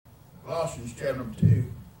Colossians chapter number 2. It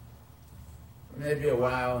may be a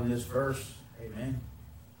while in this verse. Amen.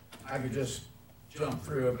 I could just jump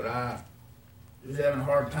through it, but I was having a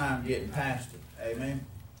hard time getting past it. Amen.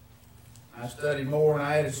 I studied more and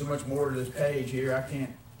I added so much more to this page here.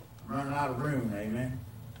 I'm running out of room. Amen.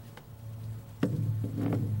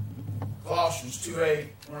 Colossians 2:8.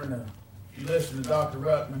 You listen to Dr.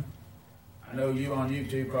 Ruckman. I know you on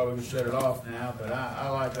YouTube probably would shut it off now, but I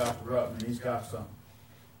like Dr. Ruckman. He's got something.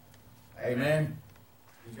 Amen.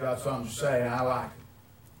 He's got something to say, and I like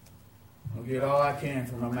it. I'll get all I can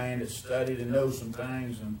from a man that's studied and knows some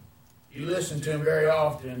things. And you listen to him very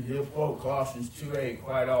often, he'll quote Colossians 2:8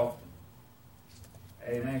 quite often.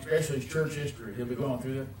 Amen. Especially his church history. He'll be going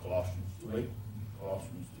through that. Colossians 2:8.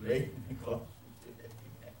 Colossians 2:8. Colossians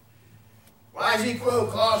 2:8. Why does he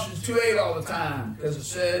quote Colossians 2:8 all the time? Because it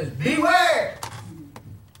says, beware!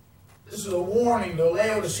 This is a warning to a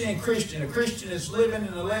Laodicean Christian. A Christian that's living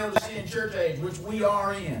in the Laodicean church age, which we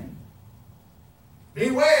are in.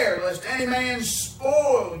 Beware lest any man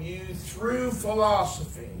spoil you through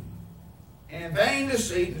philosophy and vain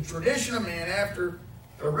deceit, the tradition of men after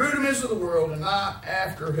the rudiments of the world, and not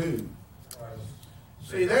after who?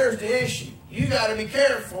 See, there's the issue. You got to be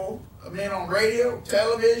careful of men on radio,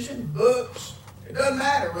 television, books. It doesn't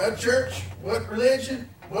matter what church, what religion,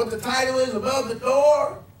 what the title is above the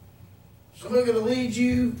door. Somebody's going to lead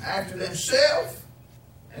you after themselves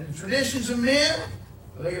and the traditions of men,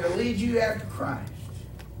 or they're going to lead you after Christ.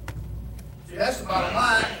 See, that's the bottom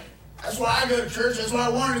line. That's why I go to church. That's why I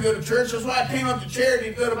wanted to go to church. That's why I came up to Charity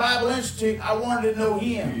to go to Bible Institute. I wanted to know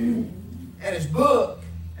Him and His book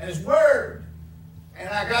and His Word. And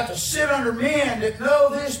I got to sit under men that know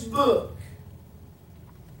this book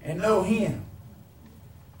and know Him.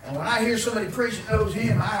 And when I hear somebody preach that knows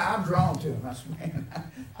Him, I'm drawn to Him. I say, man,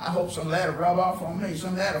 I hope some of that will rub off on me.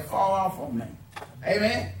 Some of that will fall off on me.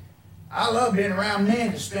 Amen? I love being around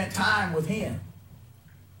men that spend time with Him.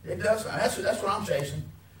 It does. That's what I'm chasing.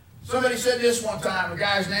 Somebody said this one time. The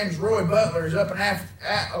guy's name is Roy Butler. He's up in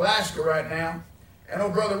Alaska right now. And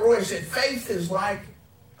old brother Roy said, faith is like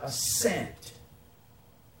a scent.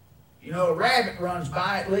 You know, a rabbit runs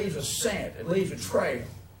by, it leaves a scent. It leaves a trail.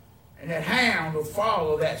 And that hound will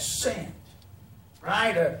follow that scent.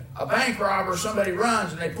 Right? A bank robber, somebody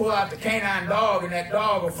runs and they pull out the canine dog and that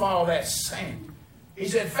dog will follow that scent. He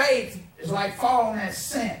said faith is like following that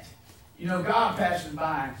scent. You know, God passing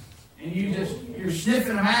by. And you're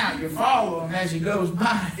sniffing him out. You follow him as he goes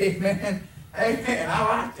by. Amen. Amen.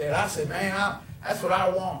 I like that. I said, man, that's what I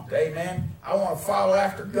want. Amen. I want to follow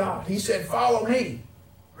after God. He said, follow me.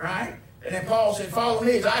 Right? And then Paul said, follow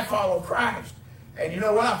me as I follow Christ. And you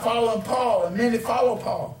know what? I'm following Paul, and men that follow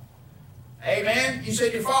Paul. Amen? You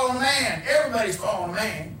said you're following a man. Everybody's following a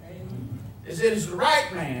man. Is it the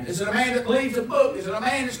right man? Is it a man that believes the book? Is it a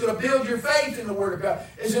man that's going to build your faith in the Word of God?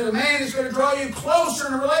 Is it a man that's going to draw you closer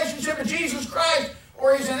in a relationship with Jesus Christ?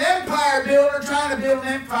 Or is he an empire builder trying to build an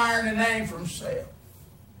empire and a name for himself?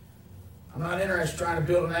 I'm not interested in trying to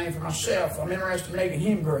build a name for myself. I'm interested in making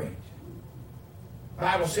him great. The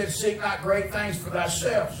Bible said, seek not great things for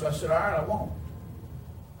thyself. So I said, all right, I won't.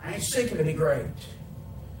 I ain't seeking to be great.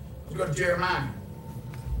 Let's go to Jeremiah.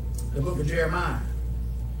 The book of Jeremiah.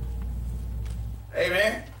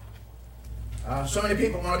 Amen. So many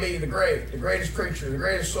people want to be the greatest preacher, the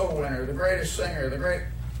greatest soul winner, the greatest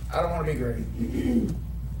singer, I don't want to be great.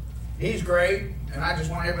 He's great, and I just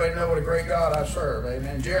want everybody to know what a great God I serve.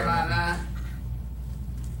 Amen. Jeremiah 9.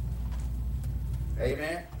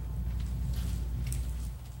 Amen.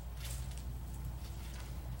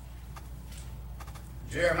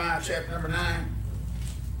 Jeremiah chapter number 9.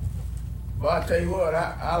 Well, I tell you what,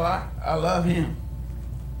 I love him.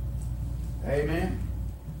 Amen.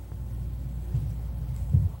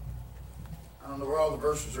 I don't know where all the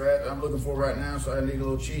verses are at that I'm looking for right now, so I need a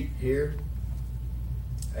little cheat here.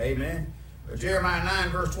 Amen. But Jeremiah 9,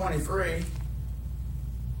 verse 23.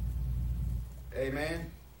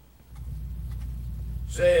 Amen.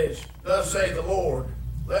 Says, thus saith the Lord,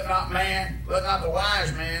 let not the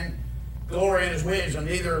wise man glory in his wisdom,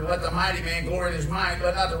 neither let the mighty man glory in his might,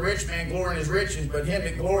 let not the rich man glory in his riches, but him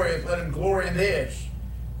that glorieth, let him glory in this,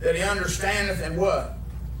 that he understandeth and what?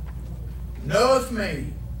 Knoweth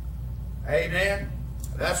me. Amen.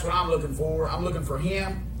 That's what I'm looking for. I'm looking for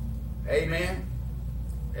him. Amen.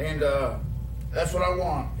 And that's what I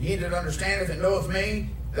want. He that understandeth and knoweth me,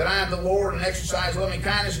 that I am the Lord, and exercise loving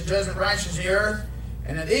kindness and judgment righteousness in the earth.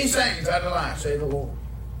 And in these things I delight, say the Lord.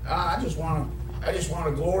 I just want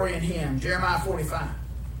to glory in him. Jeremiah 45.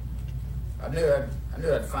 I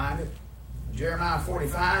knew I'd find it. Jeremiah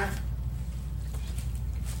 45.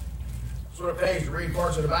 It's what it pays to read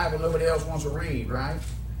parts of the Bible nobody else wants to read, right?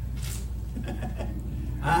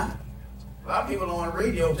 Huh? A lot of people don't want to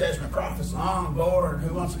read the Old Testament prophets. Oh, Lord,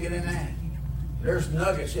 who wants to get in that? There's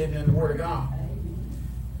nuggets hidden in the Word of God.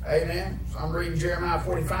 Amen. So I'm reading Jeremiah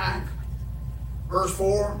 45, verse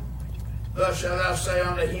 4. Thus shalt thou say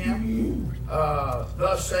unto him,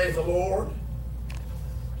 thus saith the Lord,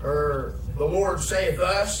 or the Lord saith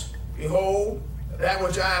thus, behold, that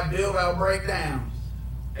which I have built I will break down.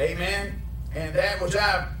 Amen. And that which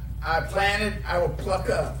I planted I will pluck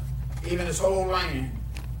up, even this whole land.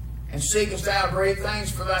 And seekest thou great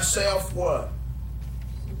things for thyself, what?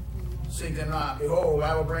 Seek them not. Behold,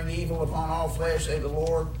 I will bring evil upon all flesh, saith the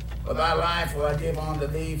Lord. But thy life will I give unto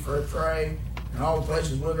thee for a prey, and all the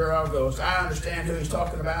places whither thou goest. I understand who he's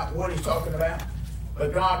talking about, what he's talking about.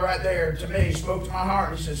 But God right there, to me, spoke to my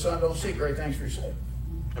heart, and he said, son, don't seek great things for yourself.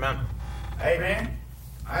 Amen. Amen.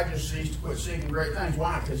 I just need to quit seeking great things.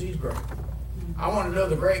 Why? Because he's great. I want to know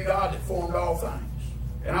the great God that formed all things.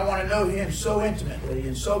 And I want to know him so intimately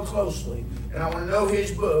and so closely. And I want to know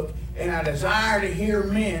his book. And I desire to hear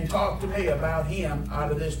men talk to me about him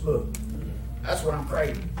out of this book. That's what I'm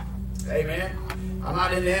craving. Amen. I'm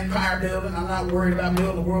not in the empire building. I'm not worried about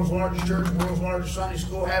building the world's largest church, the world's largest Sunday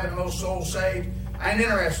school, having the most souls saved. I ain't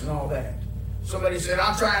interested in all that. Somebody said,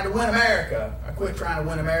 I'm trying to win America. I quit trying to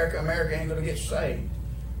win America. America ain't going to get saved.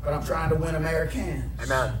 But I'm trying to win Americans.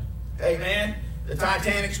 Amen. Amen. The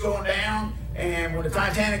Titanic's going down. And when the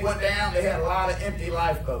Titanic went down, they had a lot of empty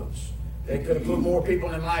lifeboats. They could have put more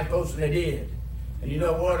people in lifeboats than they did. And you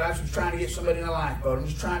know what? I was trying to get somebody in a lifeboat. I'm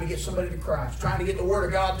just trying to get somebody to Christ. Trying to get the Word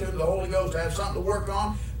of God to them, the Holy Ghost, to have something to work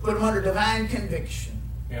on. Put them under divine conviction.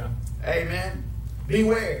 Yeah. Amen.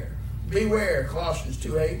 Beware. Beware. Colossians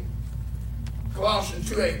 2:8. Colossians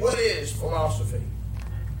 2:8. What is philosophy?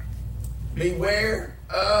 Beware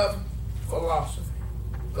of philosophy.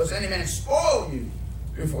 Lest any man spoil you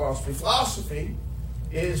through philosophy. Philosophy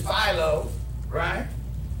is philo, right?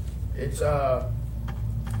 It's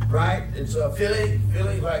right? It's Philly,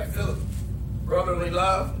 like Philip. Brotherly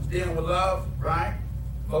love, it's dealing with love, right?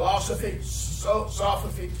 Philosophy,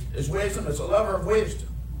 sophy is wisdom. It's a lover of wisdom.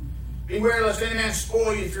 Beware lest any man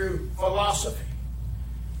spoil you through philosophy.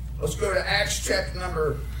 Let's go to Acts chapter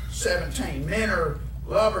number 17. Men are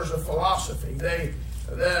lovers of philosophy.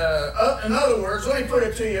 In other words, let me put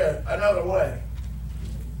it to you another way.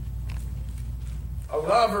 A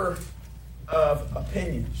lover of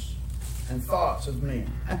opinions and thoughts of men.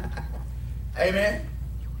 Amen.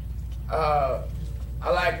 I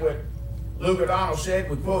like what Luke O'Donnell said.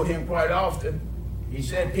 We quote him quite often. He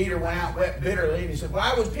said Peter went out and wept bitterly. And he said,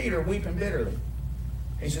 why was Peter weeping bitterly?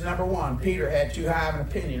 He said, number one, Peter had too high an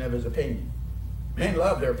opinion of his opinion. Men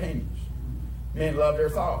love their opinions. Men love their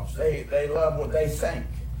thoughts. They love what they think.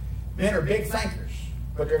 Men are big thinkers,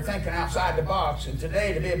 but they're thinking outside the box. And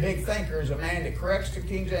today, to be a big thinker is a man that corrects the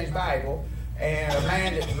King James Bible and a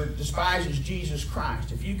man that despises Jesus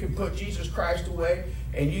Christ. If you can put Jesus Christ away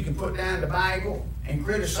and you can put down the Bible and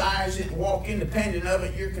criticize it and walk independent of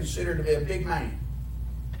it, you're considered to be a big man.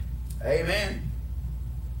 Amen.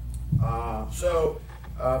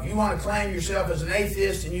 If you want to claim yourself as an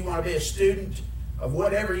atheist and you want to be a student of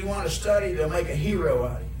whatever you want to study, they'll make a hero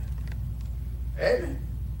out of you. Amen.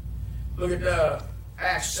 Look at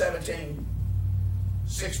Acts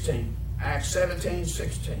 17:16. Acts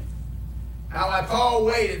 17:16. Now, while Paul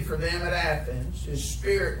waited for them at Athens, his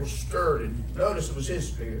spirit was stirred in him. Notice it was his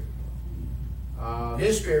spirit.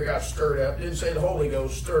 His spirit got stirred up. It didn't say the Holy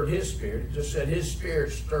Ghost stirred his spirit. It just said his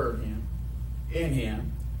spirit stirred him, in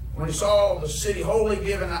him, when he saw the city wholly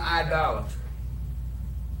given to idolatry.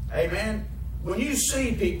 Amen. When you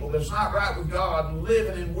see people that's not right with God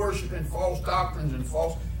living and worshiping false doctrines and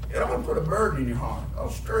false, it ought to put a burden in your heart. It'll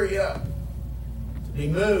stir you up to be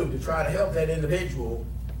moved to try to help that individual,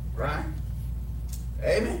 right?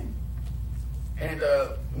 Amen. And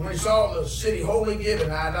when he saw the city wholly given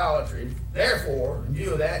to idolatry, therefore, in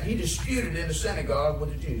view of that, he disputed in the synagogue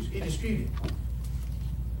with the Jews. He disputed.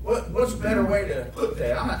 What's a better way to put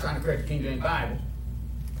that? I'm not trying to correct the King James Bible.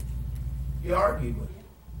 He argued with it.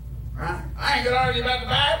 Right? I ain't going to argue about the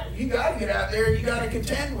Bible. You got to get out there and you got to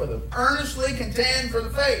contend with them. Earnestly contend for the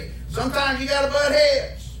faith. Sometimes you got to butt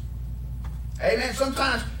heads. Amen.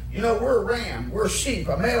 Sometimes, we're a ram. We're a sheep.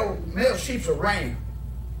 A male sheep's a ram.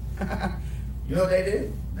 You know what they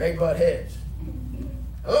do? They butt heads.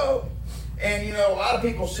 Hello? And, a lot of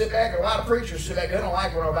people sit back, a lot of preachers sit back, they don't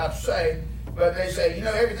like what I'm about to say, but they say,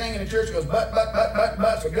 everything in the church goes butt,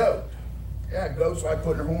 butt's a goat. Yeah, goats like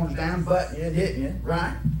putting their horns down, butting you and hitting you,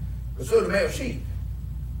 right? But so do male sheep.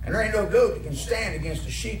 And there ain't no goat that can stand against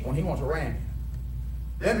a sheep when he wants to ram you.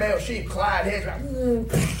 Them male sheep collide heads like,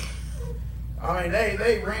 I mean,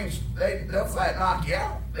 they'll flat knock you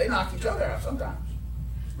out. They knock each other out sometimes.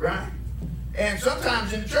 Right? And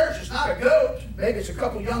sometimes in the church, it's not a goat. Maybe it's a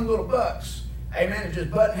couple young little bucks. Amen. They're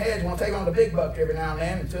just butting heads, want to take on the big buck every now and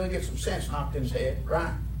then until he gets some sense knocked in his head.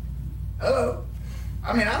 Right? Hello?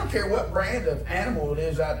 I mean, I don't care what brand of animal it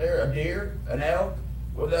is out there, a deer, an elk.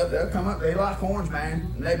 Well, they'll come up, they lock horns,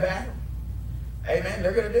 man, and they battle. Amen.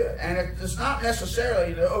 They're going to do it. And it's not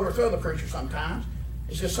necessarily to overthrow the preacher sometimes.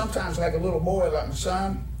 It's just sometimes like a little boy, like my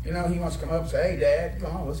son, you know, he wants to come up and say, hey, Dad,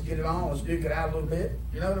 come on, let's get it on. Let's duke it out a little bit.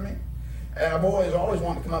 You know what I mean? And a boy is always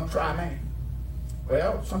wanting to come up and try man.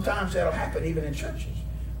 Well, sometimes that'll happen even in churches.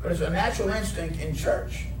 But it's a natural instinct in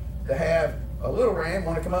church to have a little ram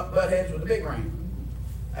want to come up and butt heads with a big ram.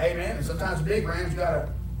 Amen. And sometimes the big ram's got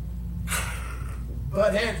to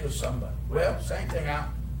butt heads with somebody. Well, same thing out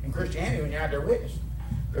in Christianity when you're out there witnessing.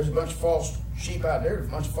 There's a bunch of false sheep out there. There's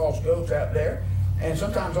a bunch of false goats out there. And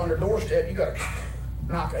sometimes on their doorstep, you got to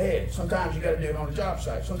knock a head. Sometimes you got to do it on a job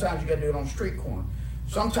site. Sometimes you got to do it on a street corner.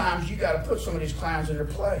 Sometimes you got to put some of these clowns in their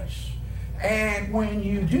place. And when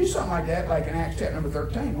you do something like that, like in Acts chapter number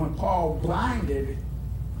 13, when Paul blinded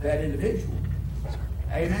that individual,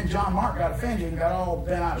 amen, John Mark got offended and got all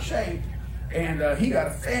bent out of shape, and he got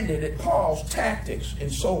offended at Paul's tactics in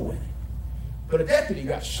soul winning. But a deputy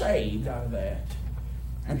got saved out of that.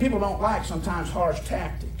 And people don't like sometimes harsh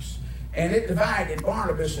tactics. And it divided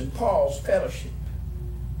Barnabas and Paul's fellowship.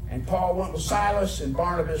 And Paul went with Silas, and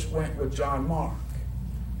Barnabas went with John Mark.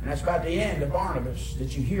 And that's about the end of Barnabas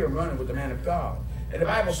that you hear running with the man of God. And the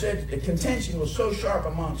Bible said that the contention was so sharp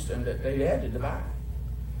amongst them that they had to divide.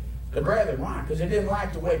 The brethren, why? Because they didn't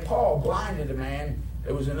like the way Paul blinded a man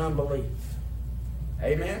that was in unbelief.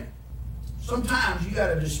 Amen? Sometimes you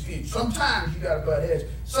got to dispute. Sometimes you got to butt heads.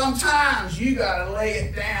 Sometimes you got to lay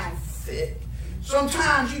it down thick.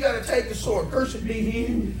 Sometimes you got to take the sword. Cursed be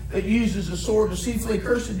he that uses the sword deceitfully.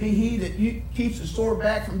 Cursed be he that keeps the sword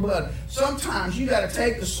back from blood. Sometimes you got to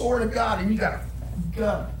take the sword of God and you got to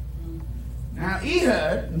gut it. Now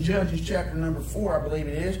Ehud, in Judges chapter number 4, I believe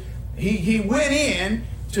it is, he went in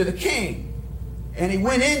to the king. And he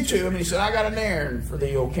went into him and he said, I got an errand for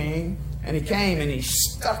thee, O king. And he came and he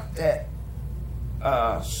stuck that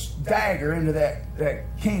dagger into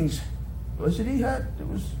that king's, was it Ehud? It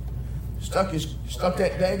was stuck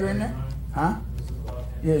that dagger in there? Huh?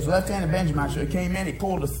 Yeah, his left hand of Benjamin. So he came in, he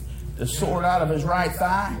pulled the sword out of his right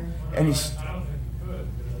thigh, and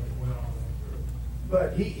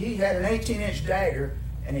but he had an 18-inch dagger,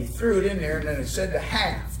 and he threw it in there, and then it said the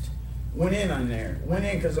haft went in on there. Went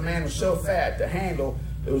in because the man was so fat, the handle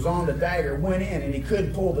that was on the dagger went in, and he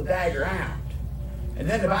couldn't pull the dagger out. And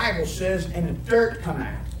then the Bible says, and the dirt come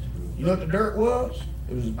out. You know what the dirt was?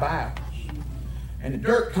 It was bowels. And the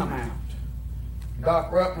dirt come out.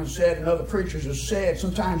 Doc Ruckman said, and other preachers have said,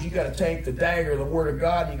 sometimes you got to take the dagger of the Word of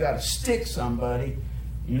God, and you got to stick somebody.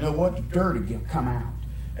 You know what? The dirt will come out.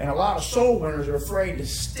 And a lot of soul winners are afraid to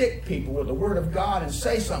stick people with the Word of God and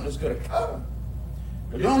say something that's going to cut them.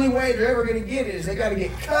 But the only way they're ever going to get it is they got to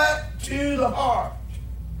get cut to the heart.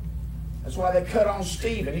 That's why they cut on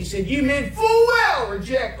Stephen. He said, you men full well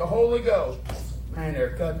reject the Holy Ghost. Man,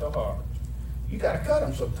 they're cut to the heart. You got to cut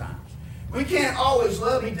them sometimes. We can't always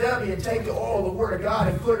lovey-dovey and take the oil of the Word of God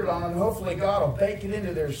and put it on them, and hopefully God will bake it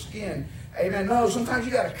into their skin. Amen. No, sometimes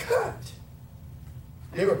you got to cut.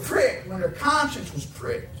 They were pricked when their conscience was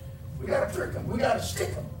pricked. We got to prick them. We got to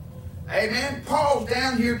stick them. Amen. Paul's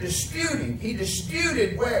down here disputing. He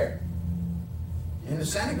disputed where? In the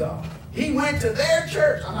synagogue. He went to their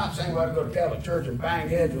church. I'm not saying we ought to go to Catholic church and bang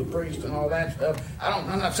heads with priests and all that stuff.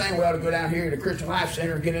 I'm not saying we ought to go down here to Christian Life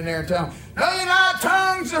Center and get in there and tell them, no, you're not,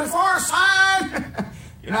 tongues are for a sign.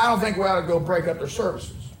 I don't think we ought to go break up their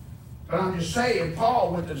services. But I'm just saying,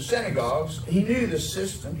 Paul went to the synagogues. He knew the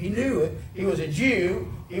system. He knew it. He was a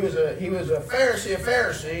Jew. He was a Pharisee of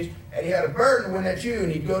Pharisees, and he had a burden to win that Jew,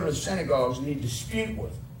 and he'd go to the synagogues and he'd dispute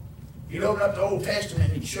with them. He'd open up the Old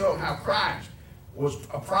Testament and he'd show them how Christ was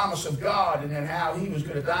a promise of God, and then how he was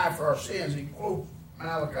going to die for our sins. He quote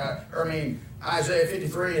Isaiah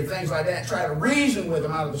 53 and things like that, and try to reason with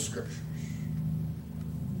them out of the Scriptures.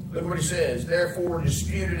 Look what he says. Therefore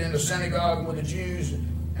disputed in the synagogue with the Jews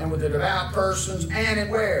and with the devout persons, and in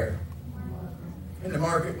where? In the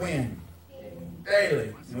market when?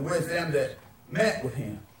 Daily. And with them that met with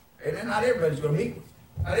him. Amen. Not everybody's going to meet with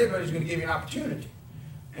you. Not everybody's going to give you an opportunity.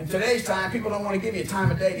 In today's time, people don't want to give you a time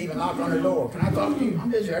of day to even knock on their door. Can I talk to you? I'm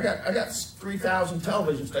busy. I got 3,000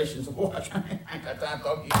 television stations to watch. I ain't got time to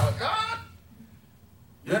talk to you about God.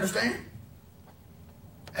 You understand?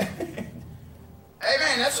 Amen.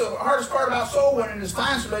 That's the hardest part about soul winning is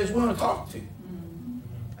find somebody who's willing to talk to you.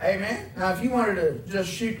 Amen. Now, if you wanted to just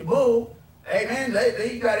shoot the bull, Amen.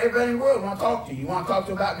 You got everybody in the world want to talk to you. You want to talk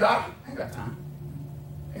to them about God? Ain't got time.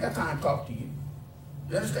 Ain't got time to talk to you.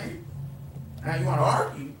 You understand? Now you want to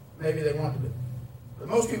argue, maybe they want to. But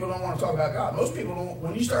most people don't want to talk about God. Most people don't.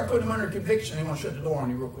 When you start putting them under conviction, they want to shut the door on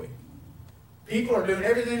you real quick. People are doing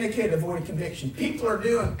everything they can to avoid conviction. People are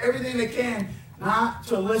doing everything they can not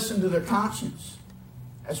to listen to their conscience.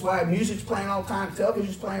 That's why music's playing all the time,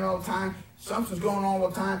 television's playing all the time, something's going on all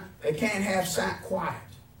the time. They can't have quiet.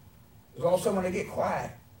 Because all of a sudden when they get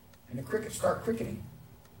quiet and the crickets start cricketing,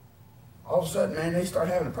 all of a sudden, man, they start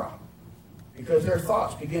having a problem. Because their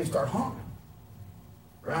thoughts begin to start humming.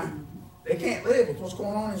 Right? They can't live with what's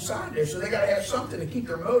going on inside there, so they got to have something to keep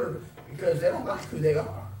their motor because they don't like who they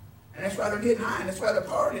are. And that's why they're getting high, and that's why they're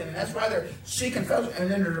partying, and that's why they're seeking fellowship, and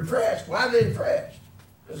then they're depressed. Why are they depressed?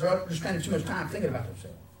 Because they're spending too much time thinking about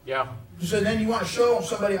themselves. Yeah. So then you want to show them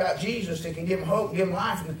somebody about Jesus that can give them hope, give them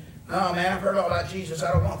life. And, no, man, I've heard all about Jesus.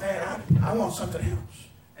 I don't want that. I want something else.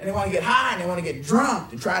 And they want to get high, and they want to get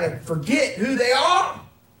drunk to try to forget who they are.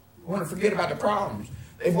 They want to forget about the problems.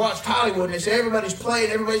 They've watched Hollywood, and they say everybody's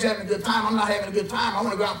playing, everybody's having a good time. I'm not having a good time. I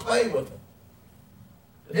want to go out and play with them.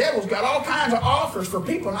 The devil's got all kinds of offers for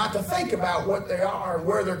people not to think about what they are and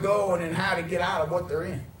where they're going and how to get out of what they're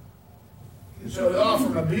in. And so they offer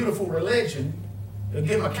them a beautiful religion. They'll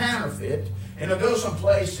give them a counterfeit. And they'll go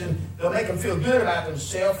someplace and they'll make them feel good about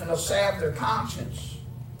themselves and they'll salve their conscience.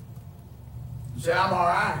 And say, I'm all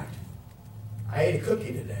right. I ate a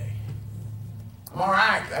cookie today. I'm all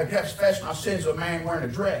right. I confessed my sins of a man wearing a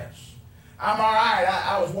dress. I'm all right.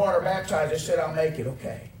 I was water baptized. They said I'll make it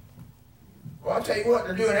okay. Well, I'll tell you what,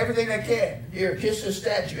 they're doing everything they can. Here, kiss this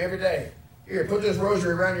statue every day. Here, put this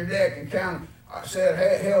rosary around your neck and count,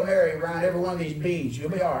 say Hail Mary around every one of these beads.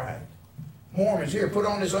 You'll be all right. Mormons, here, put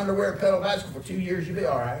on this underwear, pedal bicycle for 2 years. You'll be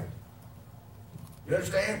all right. You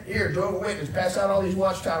understand? Here, Jehovah's Witness, pass out all these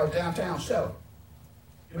watchtowers downtown, sell them.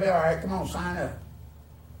 You'll be all right. Come on, sign up.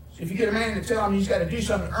 See, if you get a man to tell him he's got to do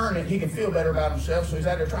something to earn it, he can feel better about himself, so he's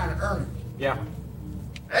out there trying to earn it. Yeah.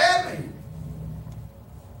 Amen.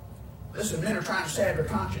 Listen, men are trying to salve their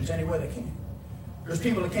conscience any way they can. There's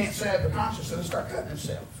people that can't salve their conscience, so they start cutting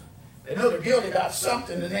themselves. They know they're guilty about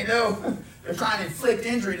something, and they know they're trying to inflict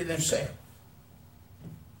injury to themselves.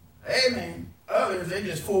 Amen. Others, they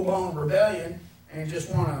just full-blown rebellion and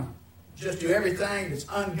just want to just do everything that's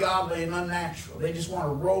ungodly and unnatural. They just want to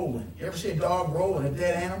roll in. You ever see a dog rolling a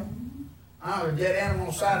dead animal? A dead animal on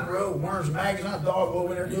the side of the road, worms and maggots, and a dog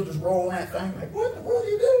over there, and he'll just roll in that thing. Like, what in the world are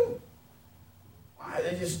you doing? Why?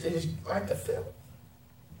 They just like the filth.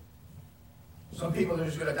 Some people are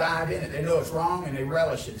just going to dive in it. They know it's wrong, and they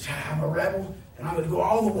relish it. I'm a rebel, and I'm going to go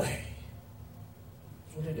all the way.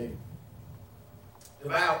 That's what they do.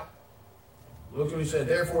 Devout. Look what he said.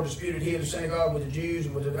 Therefore disputed he in the synagogue with the Jews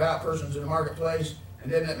and with the devout persons in the marketplace, and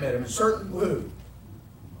them that met him. And certain who?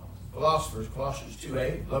 Philosophers, Colossians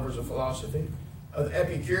 2:8, lovers of philosophy, of the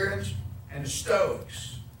Epicureans and the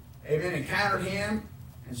Stoics. Amen. Encountered him,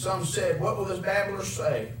 and some said, what will this babbler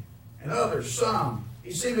say? And others, some,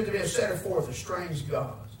 he seemed to be a setter forth of strange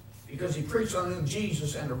gods, because he preached unto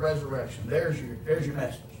Jesus and the resurrection. There's your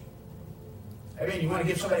message. Amen. You want to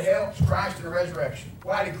give somebody hell? It's Christ and the resurrection.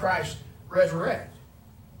 Why did Christ resurrect?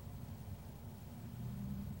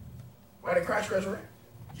 Why did Christ resurrect?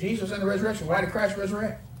 Jesus and the resurrection. Why did Christ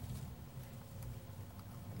resurrect?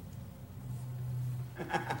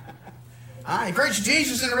 He preached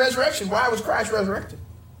Jesus and the resurrection. Why was Christ resurrected?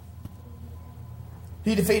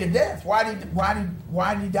 He defeated death. Why did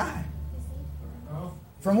he die?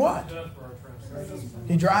 From what?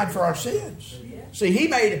 He died for our sins. See, he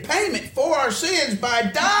made a payment for our sins by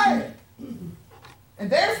dying. And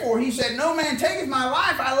therefore, he said, no man taketh my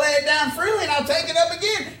life. I lay it down freely and I'll take it up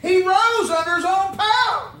again. He rose under his own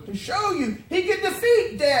power to show you he could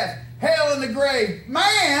defeat death, hell, and the grave.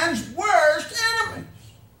 Man's worst enemies.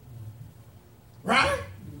 Right?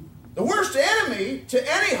 The worst enemy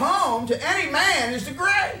to any home, to any man, is the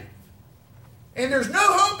grave. And there's no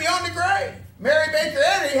hope beyond the grave. Mary Baker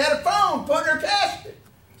Eddy had a phone put in her casket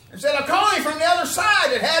and said, I'll call you from the other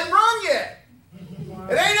side. It hadn't rung yet.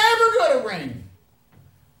 It ain't ever going to ring.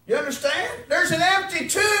 You understand? There's an empty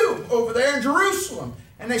tomb over there in Jerusalem.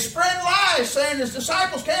 And they spread lies saying his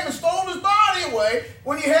disciples came and stole his body away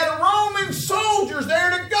when you had Roman soldiers there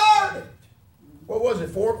to guard it. What was it,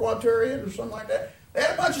 4 quaternions or something like that? They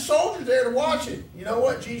had a bunch of soldiers there to watch it. You know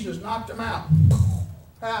what? Jesus knocked them out.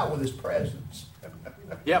 Out with his presence.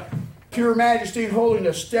 Yep. Pure majesty and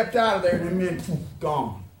holiness stepped out of there and then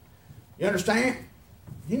gone. You understand?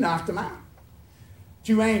 He knocked them out.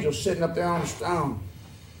 2 angels sitting up there on a stone.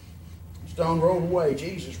 Stone rolled away.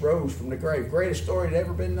 Jesus rose from the grave. Greatest story that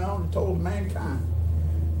ever been known and told to mankind.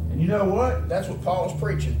 And you know what? That's what Paul's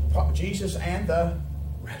preaching. Jesus and the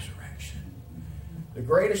resurrection. The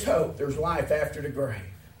greatest hope, there's life after the grave.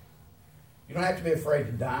 You don't have to be afraid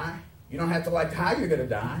to die. You don't have to like how you're going to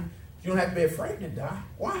die. You don't have to be afraid to die.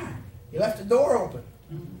 Why? He left the door open.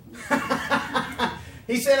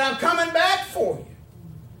 He said, I'm coming back for you.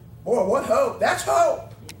 Boy, what hope. That's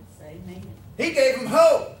hope. Yes, amen. He gave them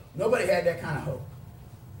hope. Nobody had that kind of hope.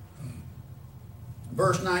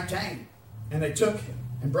 Verse 19. And they took him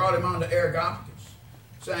and brought him unto Areopagus,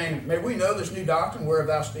 saying, May we know this new doctrine whereof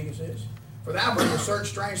thou speakest is? For thou bringest certain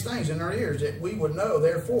strange things in our ears, that we would know,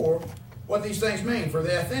 therefore, what these things mean. For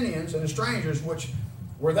the Athenians and the strangers which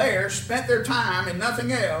were there spent their time in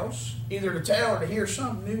nothing else, either to tell or to hear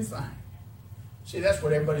some new thing. See, that's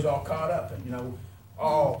what everybody's all caught up in, you know.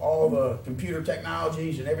 All the computer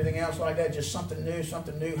technologies and everything else like that, just something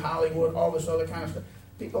new, Hollywood, all this other kind of stuff.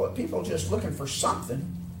 People just looking for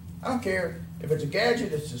something. I don't care if it's a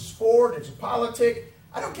gadget, it's a sport, it's a politic.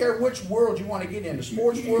 I don't care which world you want to get in, the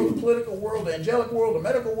sports world, the political world, the angelic world, the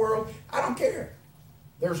medical world. I don't care.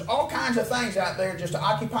 There's all kinds of things out there just to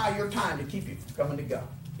occupy your time to keep you from coming to God.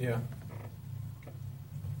 Yeah.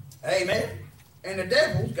 Amen. And the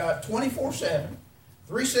devil's got 24/7,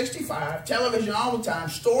 365, television all the time,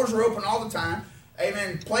 stores are open all the time.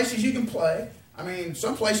 Amen. Places you can play. I mean,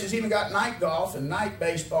 some places even got night golf and night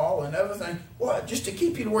baseball and other things. What? Just to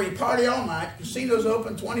keep you to where you party all night. Casinos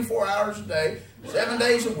open 24 hours a day, 7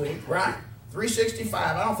 days a week, right?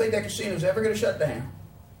 365. I don't think that casino's ever going to shut down.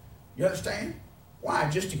 You understand? Why?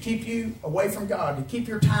 Just to keep you away from God, to keep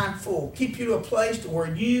your time full, keep you to a place to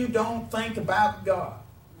where you don't think about God.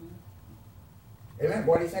 Amen.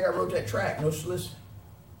 Why do you think I wrote that track? No soliciting.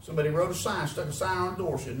 Somebody wrote a sign, stuck a sign on the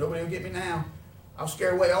door, said, nobody will get me now. I'll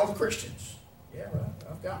scare away all the Christians. Yeah, well,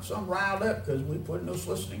 I've got some riled up because we put no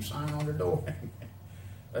soliciting sign on their door.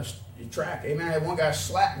 That's the track. Amen. I had one guy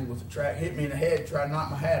slap me with the track, hit me in the head, tried to knock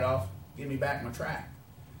my hat off, give me back my track.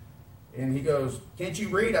 And he goes, can't you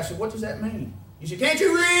read? I said, what does that mean? He said, can't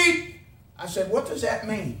you read? I said, what does that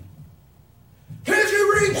mean? Can't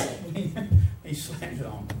you read? He slammed it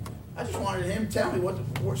on me. I just wanted him to tell me what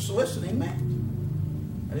the word soliciting meant.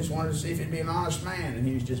 I just wanted to see if he'd be an honest man, and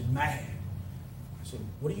he was just mad. I said,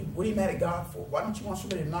 what are you mad at God for? Why don't you want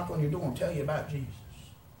somebody to knock on your door and tell you about Jesus?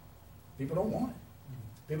 People don't want it.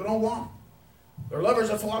 People don't want it. They're lovers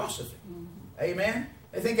of philosophy. Amen?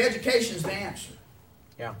 They think education is the answer.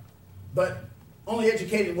 Yeah. But only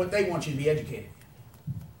educated what they want you to be educated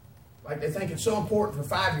in. Like they think it's so important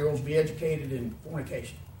for 5-year-olds to be educated in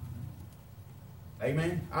fornication.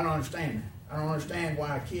 Amen? I don't understand that. I don't understand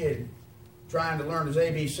why a kid trying to learn his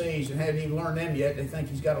ABCs and hadn't even learned them yet, they think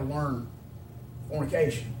he's got to learn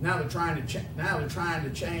fornication. Now they're trying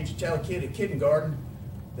to change to tell a kid at kindergarten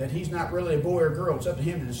that he's not really a boy or girl. It's up to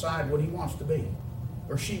him to decide what he wants to be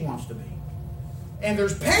or she wants to be. And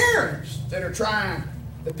there's parents that are trying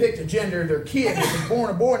to pick the gender of their kid. If they're born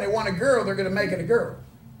a boy and they want a girl, they're going to make it a girl.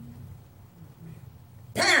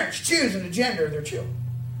 Parents choosing the gender of their children.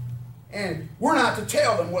 And we're not to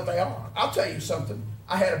tell them what they are. I'll tell you something.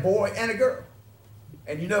 I had a boy and a girl.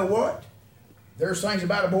 And you know what? There's things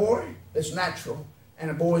about a boy that's natural.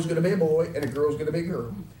 And a boy's going to be a boy and a girl's going to be a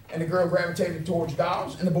girl. And the girl gravitated towards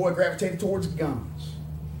dolls and the boy gravitated towards guns.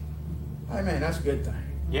 Amen. That's a good thing.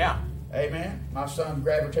 Yeah. Amen. My son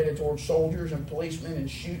gravitated towards soldiers and policemen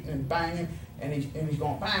and shooting and banging. And he's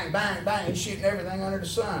going bang, bang, bang. He's shooting everything under the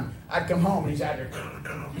sun. I'd come home and he's out there.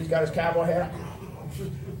 He's got his cowboy hat.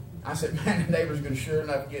 I said, man, the neighbor's going to sure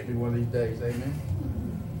enough get me one of these days. Amen.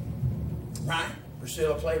 Right?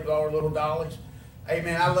 Priscilla played with all her little dollies.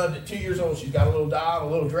 Amen. I loved it. 2 years old. She's got a little doll, a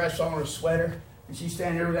little dress on, a sweater. And she's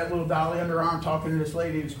standing there with that little dolly under her arm talking to this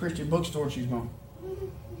lady at this Christian bookstore. She's going.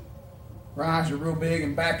 Her eyes are real big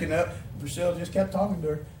and backing up. Priscilla just kept talking to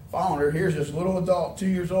her, following her. Here's this little adult, 2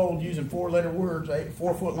 years old, using 4-letter words,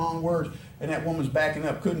 4-foot-long words. And that woman's backing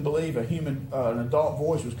up. Couldn't believe an adult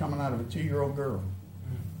voice was coming out of a 2-year-old girl.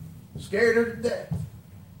 Scared her to death.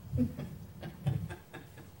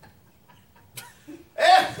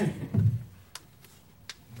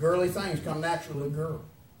 Girly things come naturally to a girl.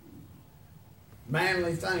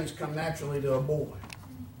 Manly things come naturally to a boy.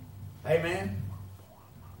 Amen?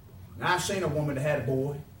 And I've seen a woman that had a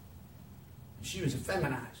boy. She was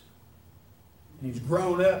effeminized. And he was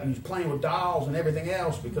grown up and he was playing with dolls and everything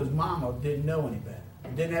else because mama didn't know any better.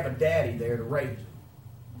 He didn't have a daddy there to raise him.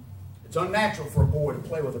 It's unnatural for a boy to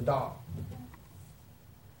play with a doll.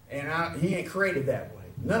 And he ain't created that way.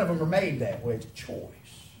 None of them are made that way. It's a choice.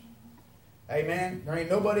 Amen? There ain't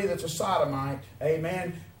nobody that's a sodomite.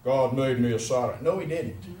 Amen? God made me a sodomite. No, he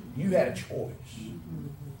didn't. You had a choice.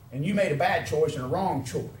 And you made a bad choice and a wrong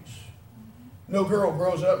choice. No girl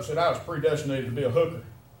grows up and said, I was predestinated to be a hooker.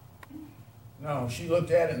 No, she looked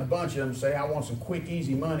at it and a bunch of them say, I want some quick,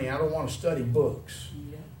 easy money. I don't want to study books.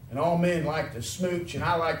 Yeah. And all men like to smooch, and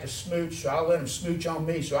I like to smooch, so I'll let them smooch on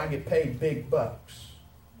me so I can get paid big bucks.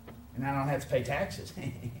 And I don't have to pay taxes.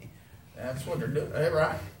 That's what they're doing.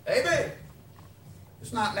 Right? Amen.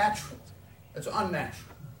 It's not natural. It's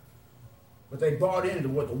unnatural. But they bought into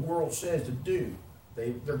what the world says to do.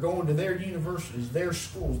 They're going to their universities, their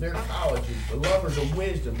schools, their colleges, the lovers of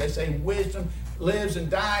wisdom. They say wisdom lives and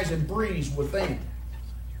dies and breathes within.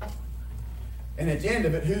 And at the end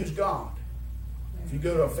of it, who's God? If you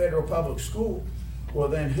go to a federal public school, well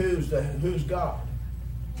then who's God?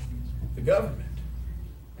 The government.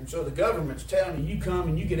 And so the government's telling you, you come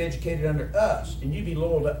and you get educated under us, and you be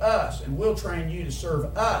loyal to us, and we'll train you to serve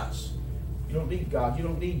us. You don't need God. You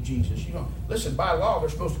don't need Jesus. You don't. Listen, by law, they're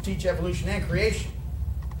supposed to teach evolution and creation.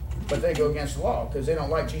 But they go against the law because they don't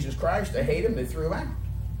like Jesus Christ. They hate him. They threw him out.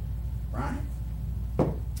 Right?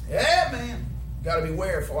 Yeah, man. Got to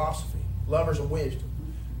beware of philosophy. Lovers of wisdom.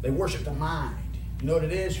 They worship the mind. You know what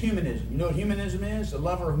it is? Humanism. You know what humanism is? The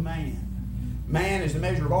lover of man. Man is the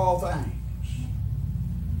measure of all things.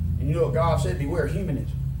 And you know what God said? Beware of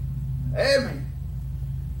humanism. Amen.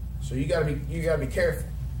 So you got to be careful.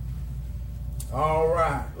 All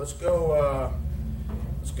right. Let's go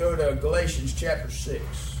to Galatians chapter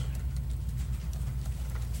 6.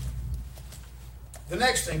 The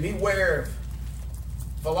next thing, beware of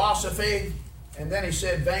philosophy, and then he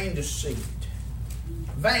said vain deceit.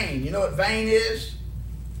 Vain, you know what vain is?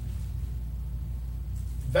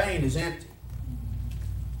 Vain is empty.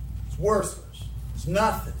 It's worthless. It's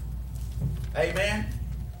nothing. Amen?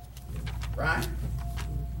 Right?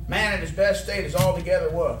 Man at his best state is altogether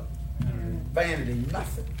what? Vanity.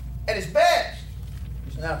 Nothing. At his best,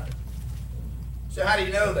 it's nothing. So how do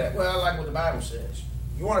you know that? Well, I like what the Bible says.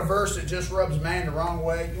 You want a verse that just rubs man the wrong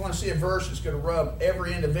way? You want to see a verse that's going to rub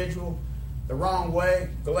every individual the wrong way?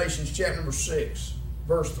 Galatians chapter number 6,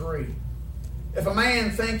 verse 3. If a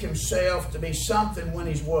man think himself to be something when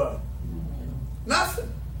he's what?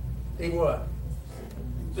 Nothing. He what?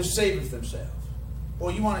 Deceiveth himself.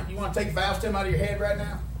 Well, you want to take vows to him out of your head right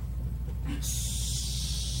now?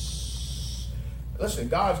 Listen,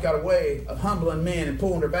 God's got a way of humbling men and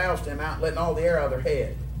pulling their vows to him out and letting all the air out of their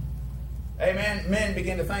head. Amen. Men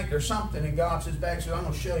begin to think there's something, and God says back, says, I'm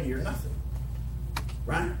going to show you you're nothing.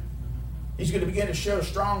 Right? He's going to begin to show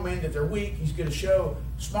strong men that they're weak. He's going to show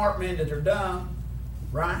smart men that they're dumb.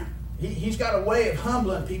 Right? He's got a way of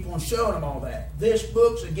humbling people and showing them all that. This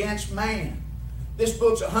book's against man. This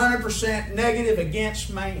book's 100% negative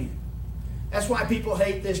against man. That's why people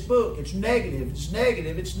hate this book. It's negative. It's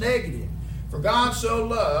negative. It's negative. For God so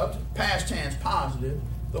loved, past tense, positive,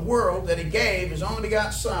 the world that he gave his only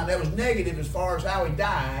begotten Son. That was negative as far as how he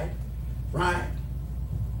died. Right?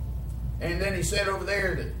 And then he said over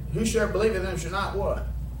there that whosoever believeth in him shall not what?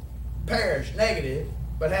 Perish, negative,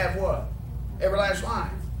 but have what? Everlasting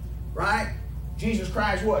life. Right? Jesus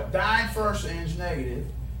Christ what? Died for our sins, negative.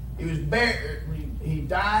 He was buried. He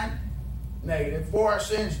died, negative. For our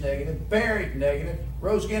sins, negative. Buried, negative.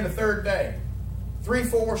 Rose again the third day.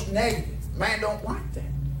 3/4 negative. Man don't like that.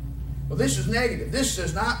 Well, this is negative. This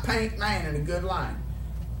does not paint man in a good light.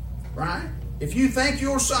 Right? If you think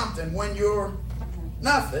you're something when you're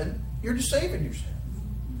nothing, you're deceiving yourself.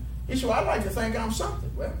 You say, well, I'd like to think I'm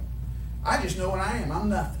something. Well, I just know what I am. I'm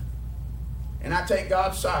nothing. And I take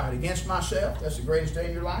God's side against myself. That's the greatest day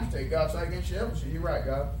in your life. Take God's side against yourself and say, you're right,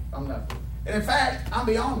 God. I'm nothing. And in fact, I'm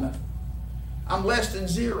beyond nothing. I'm less than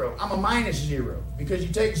zero. I'm a minus zero. Because you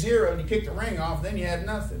take zero and you kick the ring off, then you have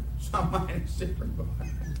nothing. So I'm minus zero.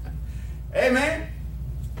 Amen?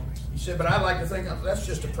 He said, but I'd like to think that's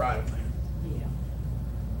just a pride of man.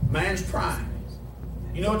 Man's pride.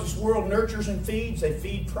 You know what this world nurtures and feeds? They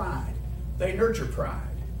feed pride. They nurture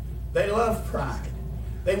pride. They love pride.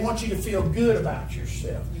 They want you to feel good about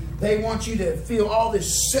yourself. They want you to feel all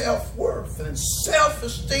this self-worth and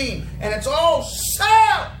self-esteem. And it's all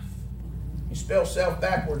self. You spell self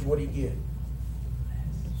backwards, what do you get?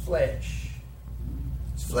 Flesh.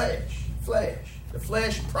 It's flesh. Flesh. The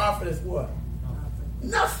flesh profiteth what?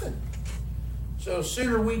 Nothing. So the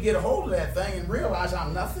sooner we get a hold of that thing and realize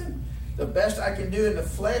I'm nothing, the best I can do in the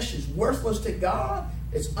flesh is worthless to God.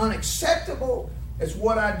 It's unacceptable. It's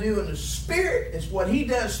what I do in the Spirit. It's what He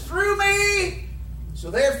does through me.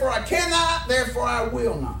 So therefore I cannot, therefore I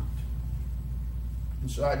will not.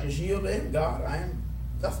 And so I just yield to Him. God, I am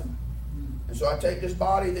nothing. And so I take this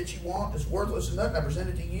body that you want, that's worthless and nothing, I present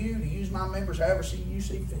it to you to use my members however you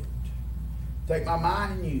see fit. Take my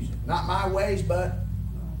mind and use it. Not my ways, but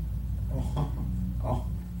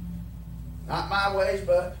not my ways,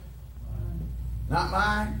 but not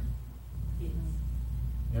mine. You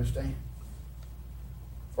understand?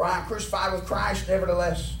 For I am crucified with Christ,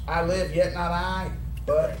 nevertheless I live, yet not I,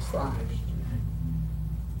 but Christ.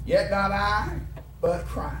 Yet not I, but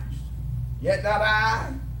Christ. Yet not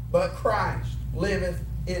I, but Christ liveth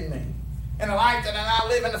in me. And the life that I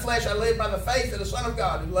live in the flesh, I live by the faith of the Son of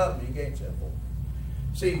God who loved me and gave himself for me.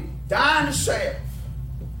 See, dying to self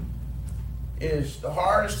is the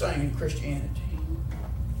hardest thing in Christianity.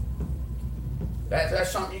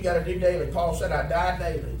 That's something you got to do daily. Paul said, I die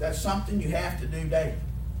daily. That's something you have to do daily.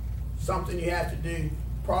 Something you have to do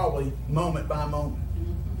probably moment by moment.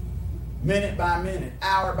 Minute by minute.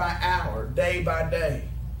 Hour by hour. Day by day.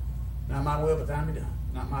 Not my will, but thine be done.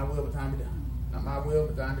 Not my will, but thine be done. Not my will,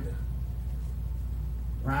 but thine be done.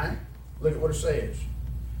 Right? Look at what it says.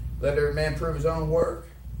 Let every man prove his own work,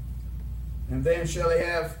 and then shall he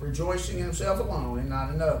have rejoicing in himself alone and not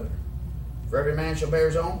another. For every man shall bear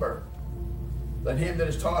his own burden. Let him that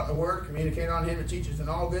is taught in the word communicate on him that teaches in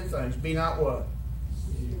all good things. Be not what?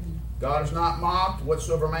 God is not mocked.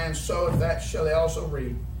 Whatsoever man soweth, that shall he also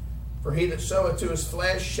reap. For he that soweth to his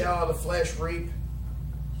flesh shall of the flesh reap.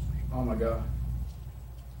 Oh my God.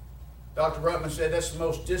 Dr. Ruttman said that's the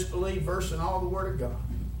most disbelieved verse in all the Word of God.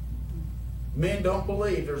 Men don't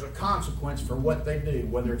believe there's a consequence for what they do,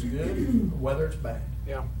 whether it's good or whether it's bad.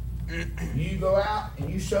 Yeah. You go out and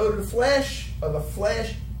you sow to the flesh, of the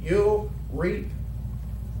flesh you'll reap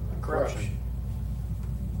corruption.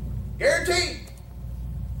 Guaranteed.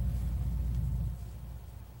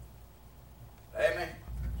 Amen.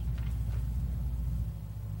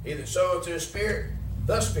 He that soweth to the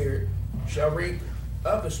Spirit shall reap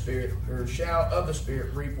of the Spirit, or shall of the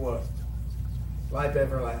Spirit reap what? Life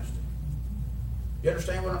everlasting. You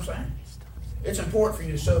understand what I'm saying? It's important for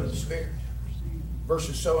you to sow to the Spirit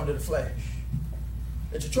versus sowing to the flesh.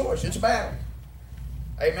 It's a choice. It's a battle.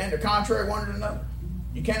 Amen. They're contrary one to another.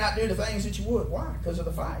 You cannot do the things that you would. Why? Because of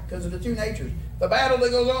the fight. Because of the two natures. The battle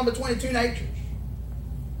that goes on between two natures.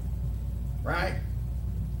 Right?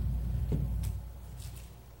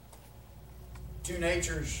 Two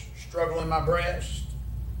natures struggle in my breast.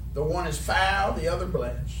 The one is foul, the other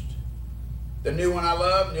blessed. The new one I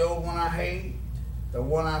love, and the old one I hate. The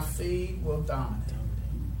one I feed will dominate.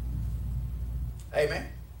 Amen.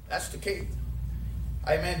 That's the key.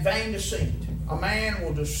 Amen. Vain deceit. A man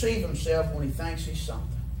will deceive himself when he thinks he's something.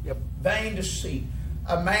 Yep. Vain deceit.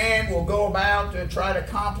 A man will go about to try to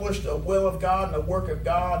accomplish the will of God and the work of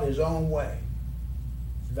God his own way.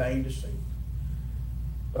 Vain deceit.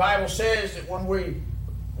 The Bible says that when we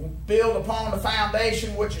build upon the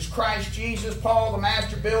foundation, which is Christ Jesus, Paul, the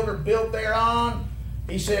master builder, built thereon,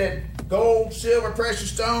 he said, gold, silver,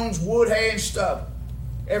 precious stones, wood, hay, and stubble.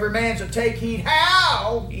 Every man to take heed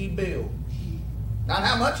how he builds. Not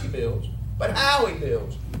how much he builds, but how he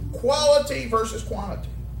builds. Quality versus quantity.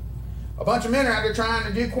 A bunch of men are out there trying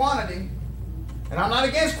to do quantity, and I'm not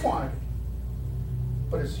against quantity.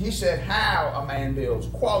 But he said how a man builds.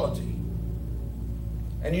 Quality.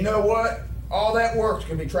 And you know what? All that works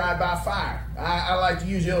can be tried by fire. I like to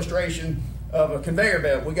use the illustration of a conveyor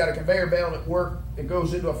belt. We got a conveyor belt at work that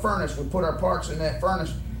goes into a furnace. We put our parts in that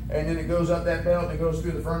furnace, and then it goes up that belt, and it goes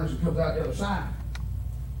through the furnace and comes out the other side.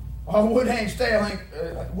 All wood, hay, and stubble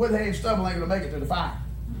ain't going to make it through the fire.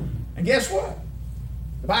 And guess what?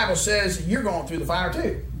 The Bible says you're going through the fire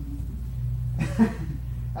too.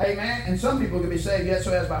 Amen. And some people can be saved yet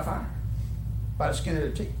so as by fire, by the skin of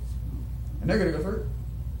their teeth. And they're going to go through it.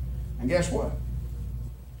 And guess what?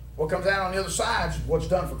 What comes out on the other side is what's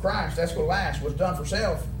done for Christ. That's going to last. What's done for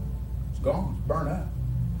self, it's gone. It's burned up.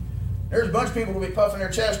 There's a bunch of people who will be puffing their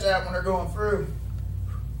chest out when they're going through.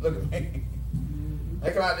 Look at me.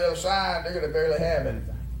 They come out the other side, they're going to barely have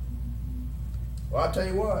anything. Well, I'll tell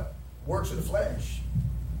you what. Works of the flesh.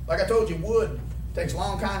 Like I told you, wood takes a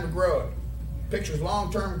long time to grow it. Pictures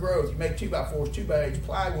long-term growth. You make 2x4s, 2x8s,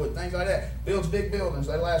 plywood, things like that. Builds big buildings.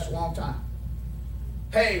 They last a long time.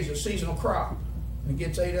 Hay is a seasonal crop. And it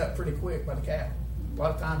gets ate up pretty quick by the cattle. A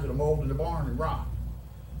lot of times it'll mold in the barn and rot.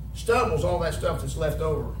 Stubble's all that stuff that's left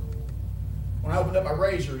over. When I opened up my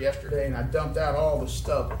razor yesterday and I dumped out all the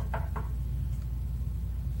stubble.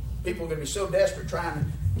 People are going to be so desperate trying to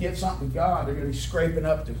get something with God, they're going to be scraping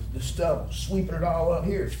up the stubble, sweeping it all up.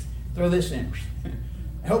 Here, throw this in.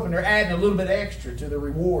 Hoping they're adding a little bit extra to the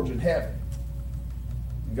rewards in heaven.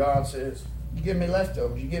 And God says, you give me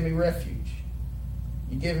leftovers, you give me refuge.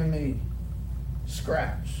 You're giving me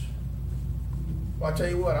scraps. Well, I tell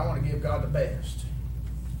you what, I want to give God the best.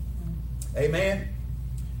 Amen?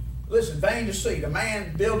 Listen, vain deceit. A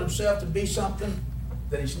man build himself to be something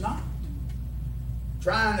that he's not.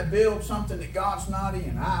 Trying to build something that God's not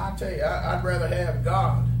in. I tell you, I'd rather have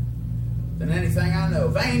God than anything I know.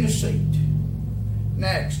 Vain deceit.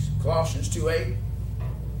 Next, Colossians 2:8.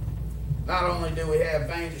 Not only do we have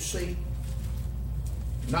vain deceit,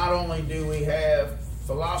 not only do we have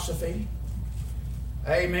philosophy,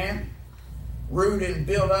 amen, rooted and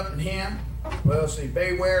built up in him. Well, see,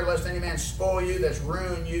 beware lest any man spoil you, that's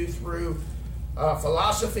ruin you through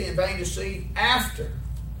philosophy and vain deceit after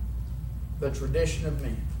the tradition of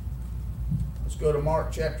men. Let's go to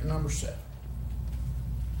Mark chapter number 7.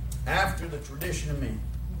 After the tradition of men.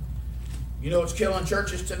 You know what's killing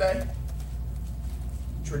churches today?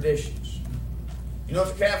 Traditions. You know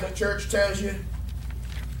what the Catholic Church tells you?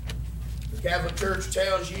 The Catholic Church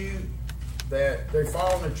tells you that they're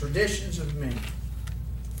following the traditions of men.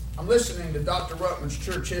 I'm listening to Dr. Ruckman's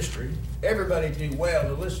church history. Everybody do well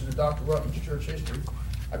to listen to Dr. Ruckman's church history.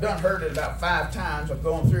 I've heard it about 5 times. I'm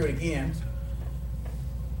going through it again.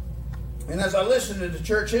 And as I listen to the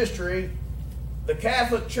church history, the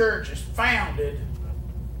Catholic Church is founded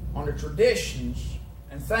on the traditions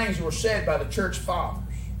and things that were said by the church fathers,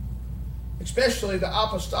 especially the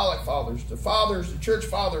apostolic fathers, the church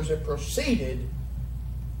fathers that preceded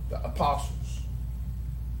the apostles.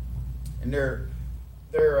 And they're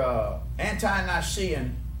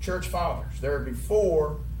anti-Nicene church fathers. They're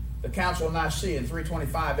before the Council of Nicaea in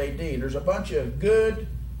 325 AD. And there's a bunch of good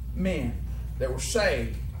men that were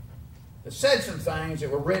saved that said some things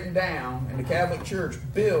that were written down, and the Catholic Church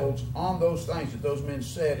builds on those things that those men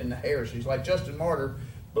said in the heresies. Like Justin Martyr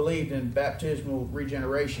believed in baptismal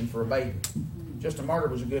regeneration for a baby. Justin Martyr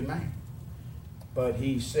was a good man, but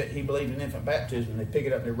he said he believed in infant baptism, and they pick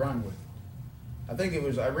it up and they run with it. I think it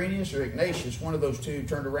was Irenaeus or Ignatius, one of those two,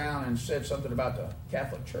 turned around and said something about the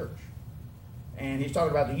Catholic Church. And he's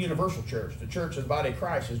talking about the universal church. The church of the body of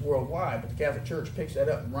Christ is worldwide, but the Catholic Church picks that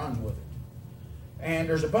up and runs with it. And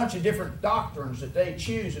there's a bunch of different doctrines that they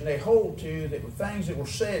choose and they hold to that were things that were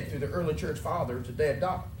said through the early church fathers that they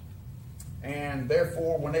adopt. And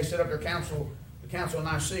therefore, when they set up their council, the Council of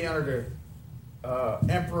Nicaea under the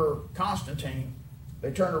Emperor Constantine,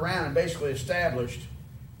 they turned around and basically established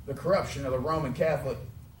the corruption of the Roman Catholic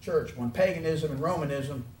Church, when paganism and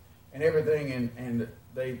Romanism and everything, and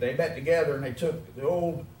they met together and they took the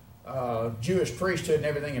old Jewish priesthood and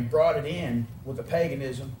everything and brought it in with the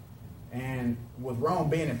paganism. And with Rome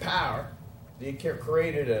being in power, they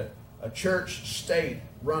created a church-state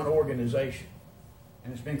run organization.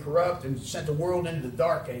 And it's been corrupt and sent the world into the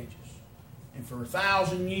dark ages. And for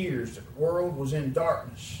 1,000 years, the world was in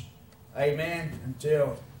darkness. Amen.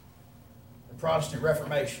 Until the Protestant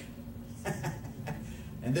Reformation.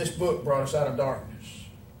 And this book brought us out of darkness.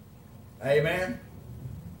 Amen.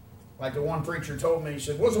 Like the one preacher told me, he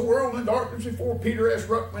said, was the world in darkness before Peter S.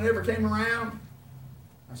 Ruckman ever came around?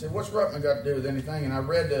 I said, what's Ruckman got to do with anything? And I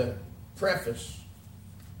read the preface,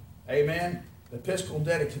 amen, the Episcopal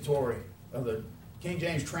Dedicatory of the King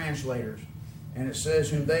James translators. And it says,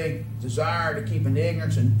 whom they desire to keep in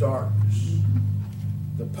ignorance and darkness.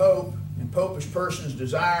 The Pope and popish persons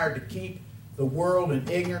desired to keep the world in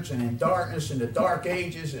ignorance and in darkness in the dark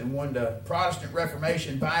ages. And when the Protestant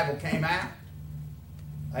Reformation Bible came out,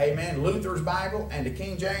 amen, Luther's Bible and the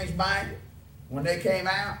King James Bible, when they came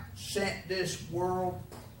out, sent this world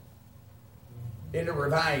into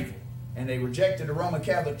revival. And they rejected the Roman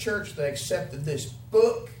Catholic Church. They accepted this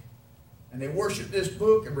book. And they worship this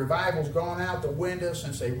book. And revival's gone out the window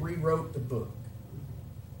since they rewrote the book.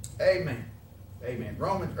 Amen. Amen.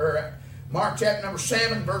 Mark chapter number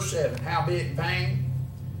 7, verse 7. Howbeit in vain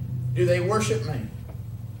do they worship me,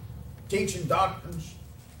 teaching doctrines,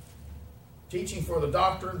 teaching for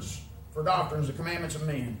doctrines, the commandments of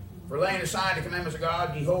men. For laying aside the commandments of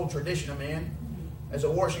God, ye hold tradition of men, as the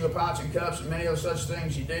washing of pots and cups, and many other such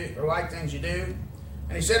things you do, or like things you do.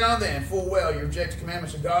 And he said unto them, full well, you reject the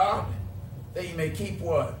commandments of God, that you may keep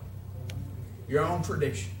what? Your own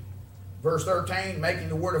tradition. Verse 13, making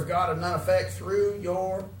the word of God of none effect through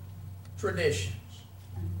your traditions.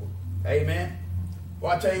 Amen.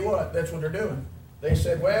 Well, I tell you what, that's what they're doing. They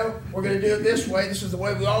said, well, we're going to do it this way. This is the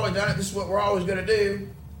way we've always done it. This is what we're always going to do.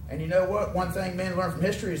 And you know what? One thing men learn from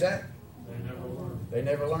history is that they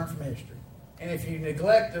never learn from history. And if you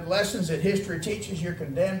neglect the lessons that history teaches, you're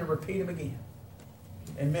condemned to repeat them again.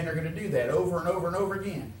 And men are going to do that over and over and over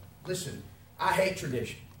again. Listen, I hate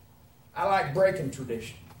tradition. I like breaking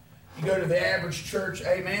tradition. You go to the average church,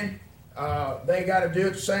 amen, they got to do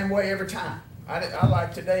it the same way every time. I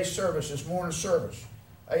like today's service, this morning's service.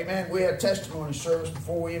 Amen. We had testimony service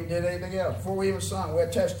before we even did anything else. Before we even sung, we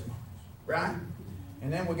had testimonies. Right?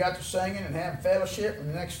 And then we got to singing and having fellowship, and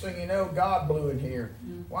the next thing you know, God blew in here.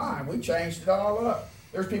 Why? We changed it all up.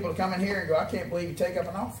 There's people that come in here and go, I can't believe you take up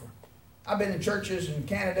an offering. I've been in churches and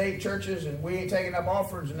candidate churches, and we ain't taking up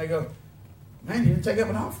offerings, and they go, Man, you didn't take up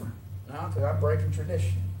an offering. No, because I'm breaking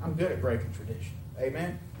tradition. I'm good at breaking tradition.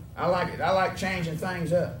 Amen. I like it. I like changing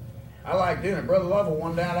things up. I like doing it. Brother Lovell,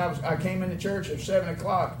 one night I came into church at 7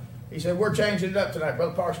 o'clock. He said, we're changing it up tonight.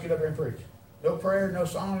 Brother Parks, get up here and preach. No prayer, no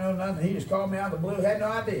song, no nothing. He just called me out of the blue. Had no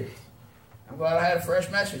idea. I'm glad I had a fresh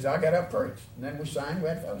message. I got up and preached. And then we sang. We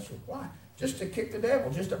had fellowship. Why? Just to kick the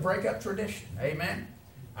devil. Just to break up tradition. Amen.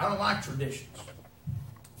 I don't like traditions.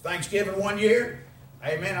 Thanksgiving one year.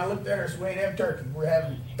 Amen. I looked at her and said, we ain't having turkey. We're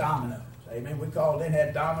having Domino's. Amen. We called in,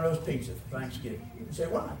 had Domino's pizza for Thanksgiving. You say,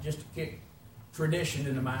 why? Just to kick tradition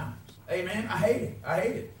in the mouth. Amen. I hate it. I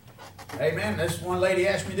hate it. Amen. This one lady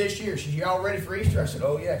asked me this year, she said, y'all ready for Easter? I said,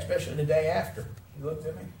 oh yeah, especially the day after. She looked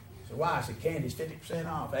at me. I said, why? I said, candy's 50%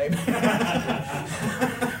 off. Amen.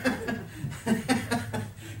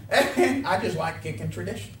 Amen. I just like kicking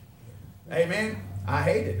tradition. Amen. I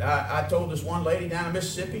hate it. I told this one lady down in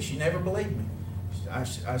Mississippi, she never believed me. I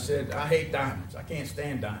said, I hate diamonds. I can't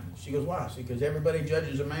stand diamonds. She goes, why? I said, because everybody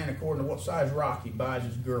judges a man according to what size rock he buys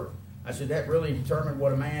his girl. I said, that really determines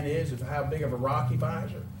what a man is, if how big of a rock he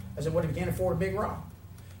buys her. I said, what if you can't afford a big rock?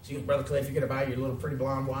 She goes, Brother Cliff, you're going to buy your little pretty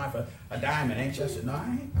blonde wife a diamond, ain't you? I said, no,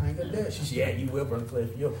 I ain't going to do it. She said, yeah, you will, Brother Cliff.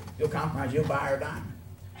 You'll compromise. You'll buy her a diamond.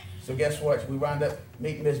 So guess what? We wound up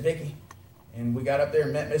meeting Miss Vicky, and we got up there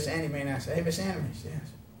and met Miss Annie Mae, and I said, hey, Miss Annie Mae. She said,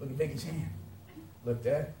 look at Vicky's hand. Looked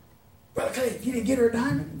at it. Brother Cliff, you didn't get her a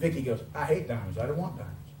diamond? Vicky goes, I hate diamonds. I don't want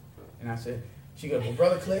diamonds. And I said, she goes, well,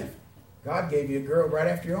 Brother Cliff, God gave you a girl right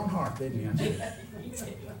after your own heart, didn't he? I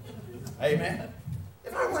said, amen.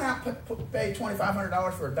 If I went out and paid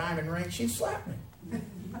 $2,500 for a diamond ring, she'd slap me.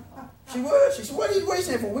 She would. She said, what are you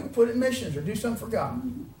waiting for? We can put it in missions or do something for God.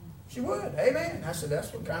 She would. Amen. I said,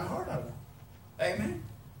 that's what kind of heart I want. Amen.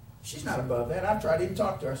 She's not above that. I've tried to even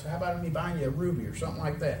talk to her. I said, how about me buying you a ruby or something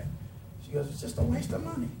like that? She goes, it's just a waste of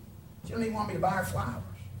money. She don't even want me to buy her flowers.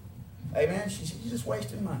 Amen. She said, you're just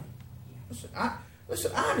wasting money. Listen,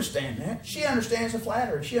 I understand that. She understands the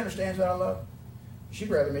flattery. She understands that I love her. She'd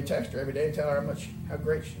rather me text her every day and tell her how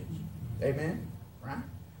great she is. Amen? Right?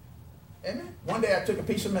 Amen? One day I took a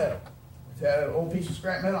piece of metal. I had an old piece of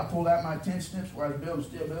scrap metal. I pulled out my 10 snips where I was building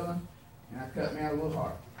steel building, and I cut me out a little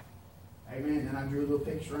heart. Amen? And then I drew a little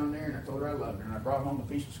picture on there, and I told her I loved her. And I brought home a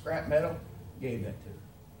piece of scrap metal, gave that to her.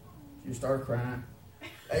 She started crying.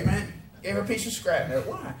 Amen? Gave her a piece of scrap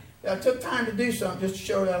metal. Why? I took time to do something just to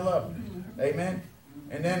show her that I loved her. Amen?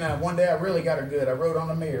 And then one day I really got her good. I wrote on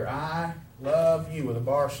the mirror, I love you, with a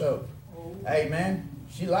bar of soap. Amen.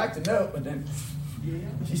 She liked the note, but then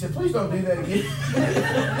she said, please don't do that again.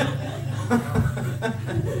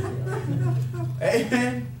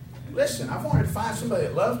 Amen. Listen, I wanted to find somebody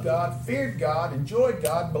that loved God, feared God, enjoyed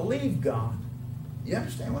God, believed God. You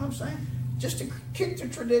understand what I'm saying? Just to kick the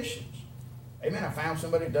traditions. Amen. I found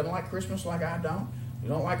somebody that doesn't like Christmas like I don't. We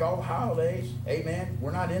don't like all the holidays. Amen.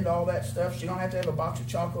 We're not into all that stuff. She don't have to have a box of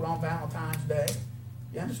chocolate on Valentine's Day.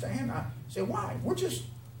 You understand? I say, why? We're just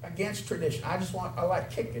against tradition. I like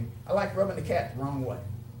kicking. I like rubbing the cat the wrong way.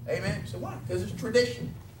 Amen? So why? Because it's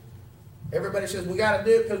tradition. Everybody says, we got to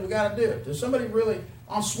do it because we got to do it. Does somebody really,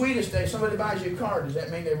 on Sweetest Day, somebody buys you a card, does that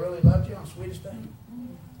mean they really loved you on Sweetest Day?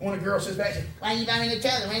 When a girl says back, why didn't you buy me the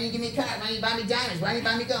chocolate? Why didn't you give me a card? Why didn't you buy me diamonds? Why didn't you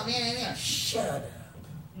buy me gold? Man. Shut up.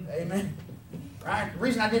 Amen? Right? The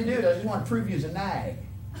reason I didn't do it, I just want to prove you as a nag.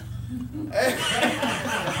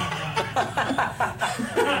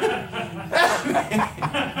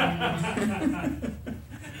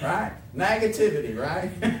 Right? Negativity, right?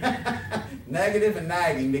 Negative and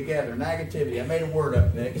nagging together. Negativity. I made a word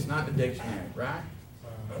up, Nick. It's not the dictionary, right?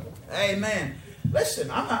 Amen. Listen,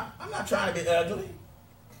 I'm not trying to be ugly.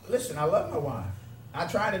 Listen, I love my wife. I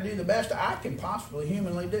try to do the best I can possibly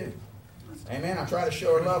humanly do. Amen. I try to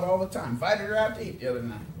show her love all the time. Invited her out to eat the other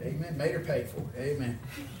night. Amen. Made her pay for it. Amen.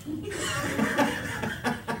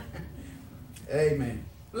 Amen.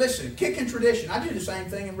 Listen, kicking tradition. I do the same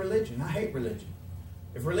thing in religion. I hate religion.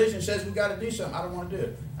 If religion says we've got to do something, I don't want to do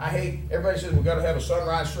it. I hate, everybody says we've got to have a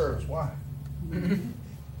sunrise service. Why?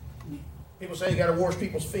 People say you got to wash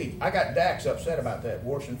people's feet. I got Dax upset about that,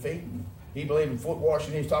 washing feet. He believed in foot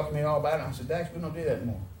washing. He's talking to me all about it. I said, Dax, we don't do that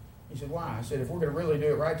anymore. He said, why? I said, if we're going to really do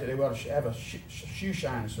it right today, we ought to have a shoe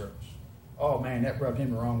shine service. Oh, man, that rubbed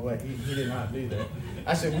him the wrong way. He did not do that.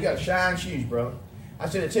 I said, we got to shine shoes, bro. I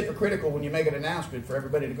said, it's hypocritical when you make an announcement for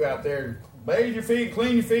everybody to go out there and bathe your feet,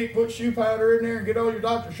 clean your feet, put shoe powder in there, and get all your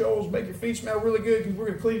Dr. Scholl's, make your feet smell really good because we're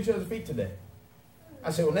going to clean each other's feet today.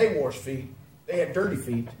 I said, when they wash feet, they had dirty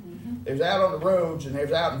feet. They was out on the roads, and they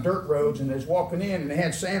was out in dirt roads, and they was walking in, and they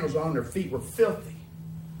had sandals on, their feet were filthy.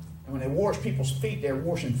 And when they washed people's feet, they were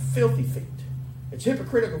washing filthy feet. It's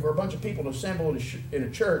hypocritical for a bunch of people to assemble in a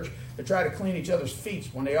church to try to clean each other's feet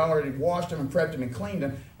when they already washed them and prepped them and cleaned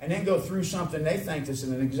them, and then go through something they think is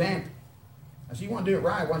an example. I said, you want to do it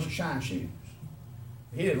right, why don't you shine shoes?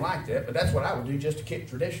 He didn't like that, but that's what I would do just to kick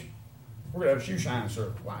tradition. We're going to have a shoe shining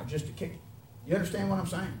service. Why? Just to kick it. You understand what I'm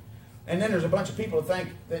saying? And then there's a bunch of people that think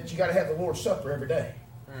that you got to have the Lord's Supper every day.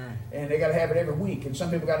 And they got to have it every week. And some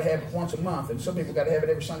people got to have it once a month. And some people got to have it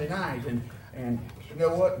every Sunday night. And you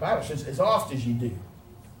know what? The Bible says as often as you do.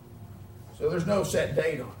 So there's no set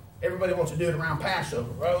date on it. Everybody wants to do it around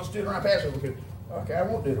Passover. Well, let's do it around Passover. Okay, I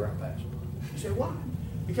won't do it around Passover. You say, why?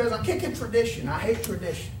 Because I'm kicking tradition. I hate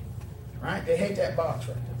tradition. Right? They hate that box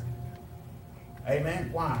right there. Amen?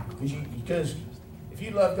 Why? Because if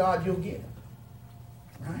you love God, you'll give.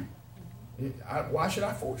 Right? Why should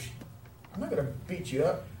I force you? I'm not going to beat you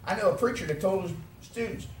up. I know a preacher that told his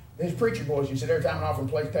students, his preacher boys, he said every time an offering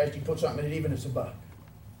plate's passed, you put something in it, even if it's $1.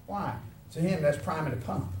 Why? To him, that's priming the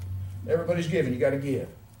pump. Everybody's giving, you got to give.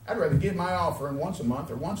 I'd rather give my offering once a month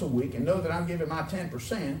or once a week and know that I'm giving my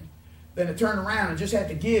 10% than to turn around and just have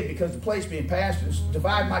to give because the plate's being passed and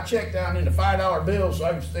divide my check down into $5 bills so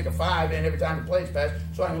I can stick a 5 in every time the plate's passed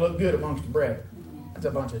so I can look good amongst the brethren. That's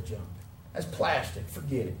a bunch of junk. That's plastic.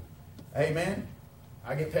 Forget it. Amen?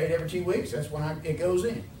 I get paid every 2 weeks. That's when it goes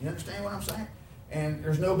in. You understand what I'm saying? And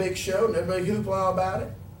there's no big show, no big hoopla about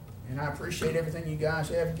it. And I appreciate everything you guys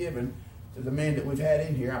have given to the men that we've had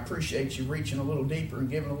in here. I appreciate you reaching a little deeper and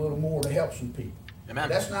giving a little more to help some people. Amen.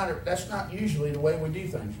 That's not usually the way we do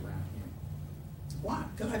things around here. Why?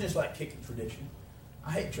 Because I just like kicking tradition.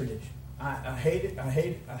 I hate tradition. I hate it. I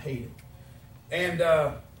hate it. I hate it. And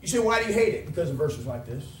you say, why do you hate it? Because of verses like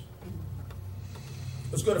this.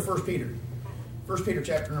 Let's go to 1 Peter. 1 Peter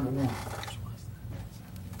chapter number 1.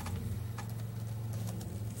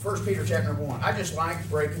 1 Peter chapter number 1. I just like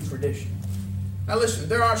breaking tradition. Now listen,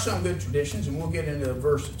 there are some good traditions, and we'll get into the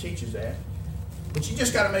verse that teaches that. But you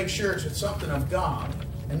just got to make sure it's something of God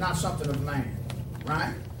and not something of man.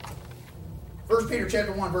 Right? 1 Peter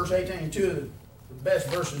chapter 1, verse 18, two of the best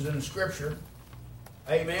verses in the Scripture.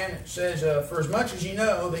 Amen. It says, for as much as you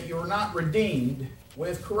know that you are not redeemed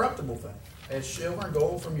with corruptible things, as silver and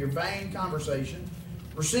gold from your vain conversation,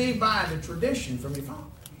 received by the tradition from your father.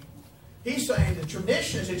 He's saying the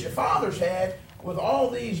traditions that your fathers had with all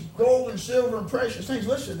these gold and silver and precious things,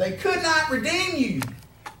 listen, they could not redeem you.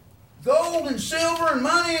 Gold and silver and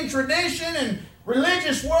money and tradition and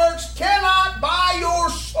religious works cannot buy your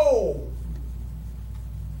soul.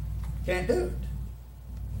 Can't do it.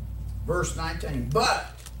 Verse 19, but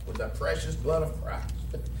with the precious blood of Christ,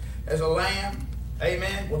 as a lamb,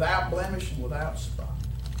 amen, without blemish and without spot.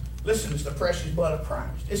 Listen, it's the precious blood of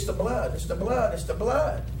Christ. It's the blood. It's the blood. It's the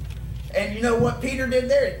blood. And you know what Peter did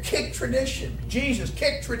there? He kicked tradition. Jesus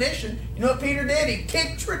kicked tradition. You know what Peter did? He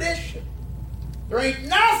kicked tradition. There ain't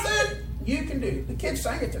nothing you can do. The kids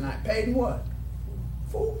sang it tonight. Paid in what?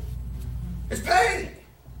 Full. It's paid.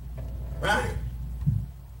 Right?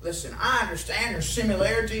 Listen, I understand there's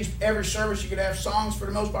similarities. Every service you could have songs for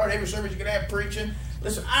the most part. Every service you could have preaching.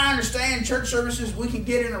 Listen, I understand church services we can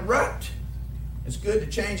get in a rut. It's good to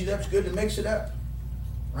change it up. It's good to mix it up.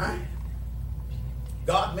 Right?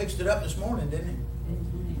 God mixed it up this morning, didn't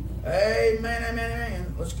he? Amen, amen,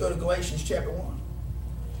 amen. Let's go to Galatians chapter 1.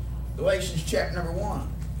 Galatians chapter number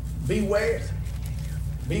 1. Beware.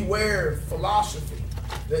 Beware of philosophy,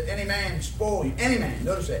 that any man spoil you. Any man,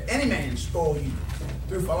 notice that. Any man spoil you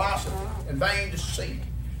through philosophy and vain deceit.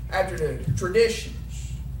 After the traditions.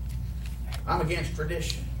 I'm against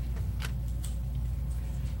tradition.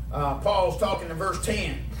 Paul's talking in verse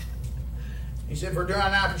 10. He said, for do I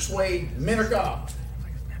not persuade men or God?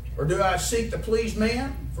 Or do I seek to please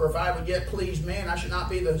men? For if I would yet please men, I should not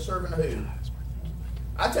be the servant of who?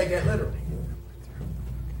 I take that literally.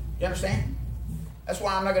 You understand? That's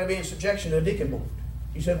why I'm not going to be in subjection to a deacon board.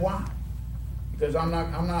 He said, why? Because I'm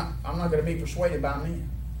not going to be persuaded by men.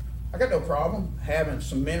 I got no problem having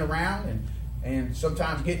some men around and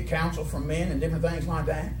sometimes getting counsel from men and different things like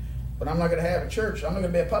that. But I'm not going to have a church. I'm not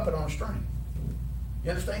going to be a puppet on a string.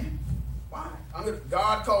 You understand? Why?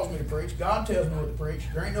 God calls me to preach. God tells me what to preach.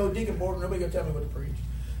 There ain't no deacon board. Nobody going to tell me what to preach.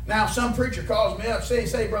 Now, some preacher calls me up.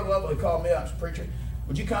 Say, Brother Lovely called me up as a preacher.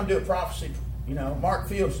 Would you come do a prophecy? You know, Mark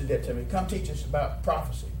Fields did that to me. Come teach us about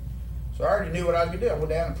prophecy. So I already knew what I was going to do. I went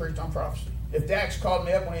down and preached on prophecy. If Dax called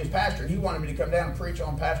me up when he was pastor, he wanted me to come down and preach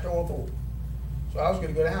on pastoral authority. So I was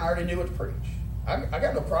going to go down. I already knew what to preach. I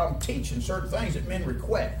got no problem teaching certain things that men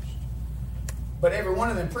request. But every one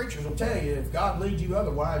of them preachers will tell you, if God leads you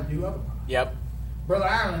otherwise, do otherwise. Yep. Brother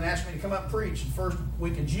Ireland asked me to come up and preach the first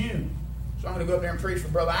week of June. So I'm going to go up there and preach for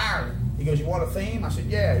Brother Ireland. He goes, you want a theme? I said,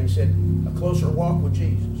 yeah. He said, a closer walk with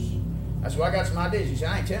Jesus. I said, well, I got some ideas. He said,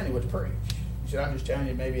 I ain't telling you what to preach. He said, I'm just telling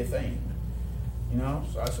you maybe a theme. You know?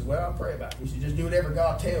 So I said, well, I'll pray about it. He said, just do whatever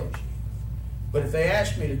God tells you. But if they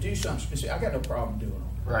ask me to do something specific, I got no problem doing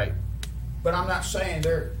it. Right. But I'm not saying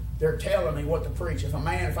they're telling me what to preach. If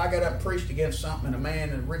I got up and preached against something, and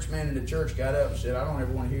a rich man in the church got up and said, I don't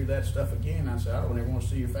ever want to hear that stuff again, I said, I don't ever want to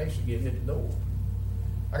see your face again hit the door.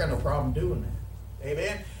 I got no problem doing that.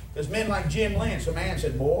 Amen? Because men like Jim Lynch, a man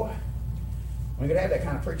said, boy, we could have that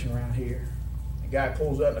kind of preaching around here. The guy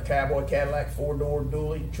pulls up in a cowboy Cadillac, 4-door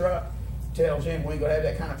dually truck, tells him, we ain't going to have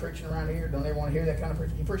that kind of preaching around here. Don't ever want to hear that kind of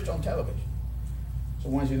preaching. He preached on television. So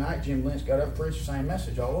Wednesday night, Jim Lynch got up and preached the same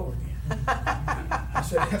message all over again. I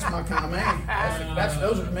said, that's my kind of man.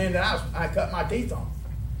 Those are the men that I cut my teeth on.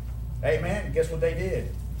 Amen. Guess what they did?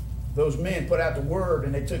 Those men put out the word,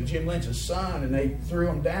 and they took Jim Lynch's son, and they threw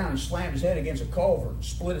him down and slammed his head against a culvert and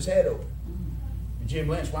split his head open. And Jim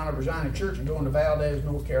Lynch wound up resigning church and going to Valdez,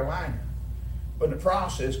 North Carolina. But in the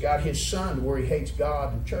process, got his son to where he hates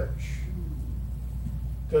God and church.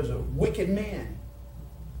 Because of wicked men.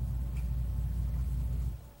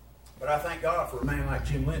 But I thank God for a man like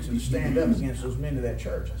Jim Lynch to stand up against those men of that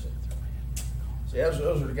church. I said, see,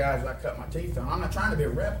 those are the guys I cut my teeth on. I'm not trying to be a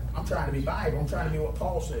rebel. I'm trying to be Bible. I'm trying to be what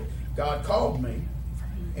Paul said. God called me,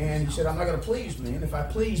 and he said, I'm not going to please men. If I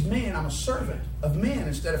please men, I'm a servant of men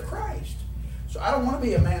instead of Christ. So I don't want to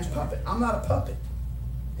be a man's puppet. I'm not a puppet.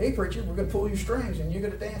 Hey, preacher, we're going to pull your strings, and you're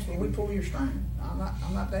going to dance when we pull your string. I'm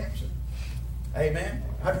not dancing. Amen.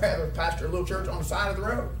 I'd rather pastor a little church on the side of the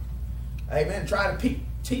road. Amen. Try to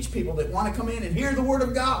teach people that want to come in and hear the Word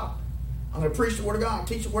of God. I'm going to preach the Word of God. I'm going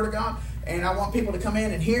to teach the Word of God. And I want people to come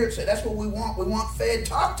in and hear it. Say, that's what we want. We want fed.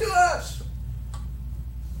 Talk to us.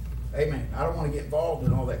 Amen. I don't want to get involved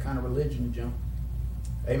in all that kind of religion junk.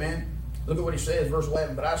 Amen. Look at what he says, verse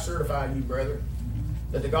 11. But I certify you, brethren,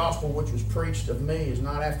 that the gospel which was preached of me is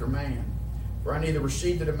not after man. For I neither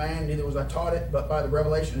received it of man, neither was I taught it, but by the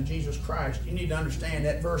revelation of Jesus Christ. You need to understand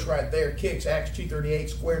that verse right there kicks Acts 2:38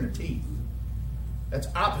 square in the teeth. That's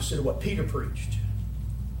opposite of what Peter preached.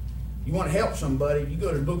 You want to help somebody, you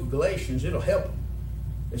go to the book of Galatians, it'll help them.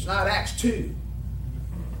 It's not Acts 2.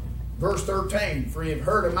 Verse 13, for you have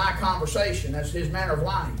heard of my conversation, that's his manner of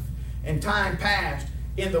life, in time past,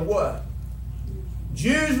 in the what?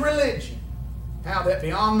 Jews' religion. How that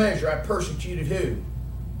beyond measure I persecuted who?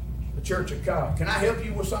 The church of God. Can I help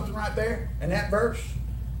you with something right there in that verse?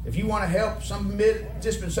 If you want to help some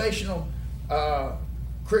mid-dispensational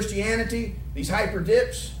Christianity, these hyper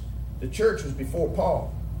dips, the church was before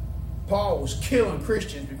Paul. Paul was killing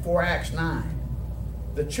Christians before Acts 9.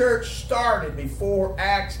 The church started before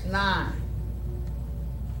Acts 9.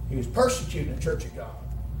 He was persecuting the church of God.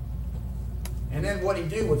 And then what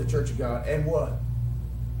did he do with the church of God? And what?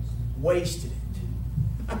 Wasted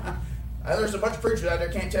it. There's a bunch of preachers out there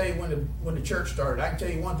can't tell you when the church started. I can tell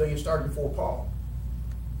you one thing, it started before Paul.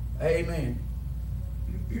 Amen.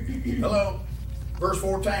 Hello. Verse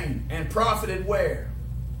 14. And profited where?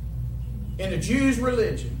 In the Jews'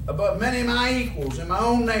 religion, above many of my equals in my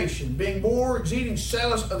own nation, being more exceeding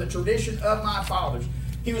zealous of the tradition of my fathers.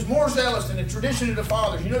 He was more zealous than the tradition of the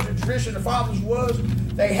fathers. You know what the tradition of the fathers was?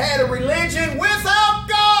 They had a religion without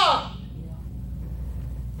God.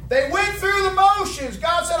 They went through the motions.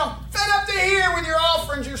 God said, I'm fed up to here with your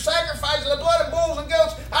offerings, your sacrifices, the blood of bulls and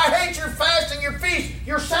goats. I hate your fasting, your feast,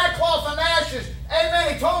 your sackcloth and ashes.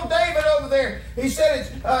 Amen. He told David over there, he said, it's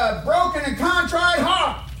broken and contrite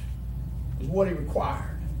heart is what he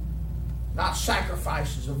required. Not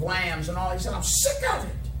sacrifices of lambs and all. He said, I'm sick of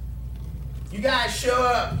it. You guys show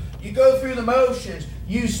up. You go through the motions.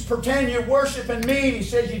 You pretend you're worshiping me. He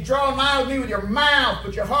says, you draw nigh with me with your mouth,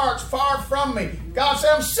 but your heart's far from me. God said,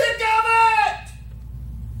 I'm sick of it.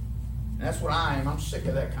 And that's what I am. I'm sick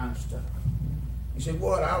of that kind of stuff. He said,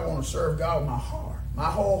 what? I want to serve God with my heart,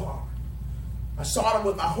 my whole heart. I sought him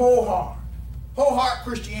with my whole heart. Whole heart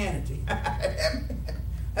Christianity.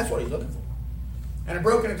 That's what he's looking for. And a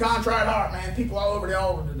broken and contrite heart, man. People all over the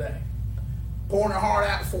altar today. Pouring their heart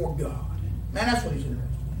out before God. Man, that's what he's interested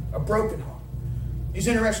in. A broken heart. He's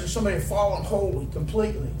interested in somebody falling holy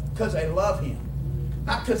completely because they love him.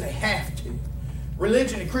 Not because they have to.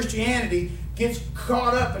 Religion and Christianity gets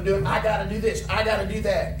caught up in doing, I got to do this, I got to do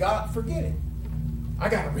that. God, forget it. I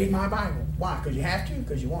got to read my Bible. Why? Because you have to?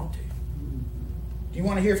 Because you want to. Do you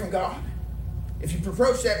want to hear from God? If you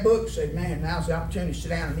approach that book and say, man, now's the opportunity to sit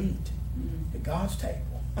down and eat at God's table.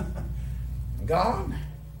 God,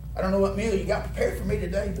 I don't know what meal you got prepared for me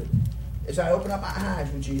today, but as I open up my eyes,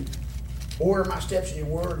 would you order my steps in your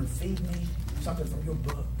word and feed me something from your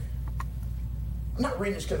book? I'm not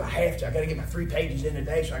reading this because I have to. I got to get my 3 pages in a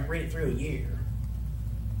day so I can read it through a year.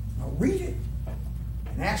 No, read it.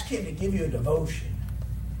 and ask Him to give you a devotion.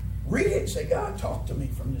 Read it and say, God, talk to me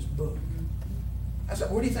from this book. I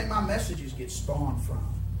said, where do you think my messages get spawned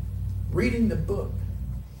from? Reading the book.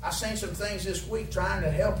 I seen some things this week trying to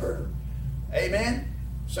help her. Amen?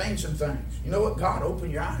 Seen some things. You know what? God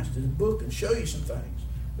opened your eyes to the book and show you some things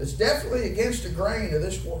that's definitely against the grain of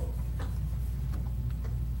this world.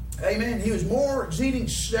 Amen? He was more exceeding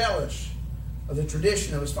zealous of the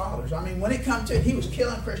tradition of his fathers. I mean, when it come to it, he was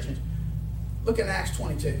killing Christians. Look at Acts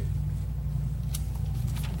 22.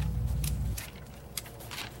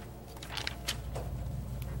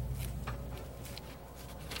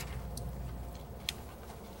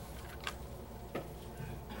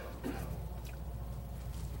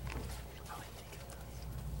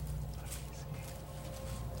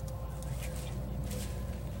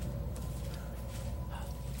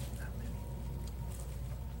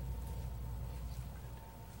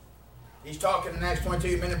 He's talking in Acts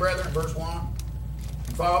 22, men and brethren, verse 1.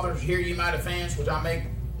 Fathers, hear ye my defense, which I make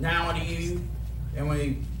now unto you. And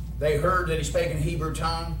when they heard that he spake in Hebrew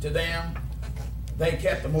tongue to them, they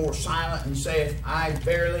kept the more silent, and he saith, I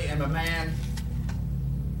verily am a man,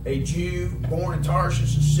 a Jew, born in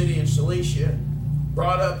Tarshish, a city in Cilicia,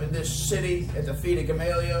 brought up in this city at the feet of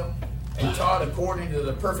Gamaliel, and taught according to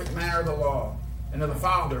the perfect manner of the law, and of the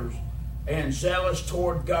fathers, and zealous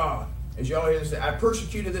toward God. As y'all hear this, I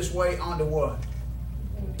persecuted this way unto what?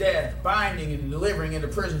 Death, binding and delivering into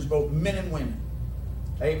prisons both men and women.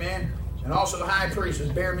 Amen. And also the high priest has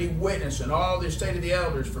bear me witness, and all the estate of the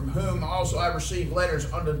elders, from whom also I received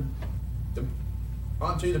letters unto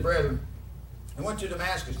the brethren, and went to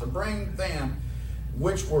Damascus to bring them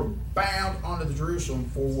which were bound unto the Jerusalem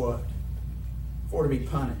for what? For to be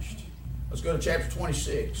punished. Let's go to chapter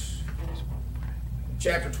 26.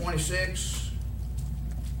 Chapter 26.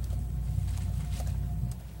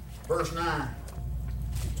 Verse 9.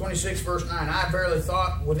 26 verse 9. I verily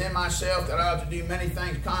thought within myself that I ought to do many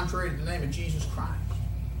things contrary to the name of Jesus Christ.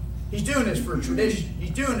 He's doing this for tradition.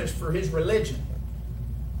 He's doing this for his religion.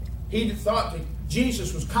 He thought that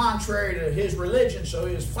Jesus was contrary to his religion, so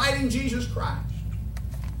he was fighting Jesus Christ.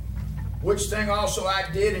 Which thing also I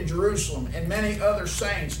did in Jerusalem, and many other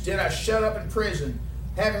saints did I shut up in prison,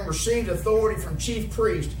 having received authority from chief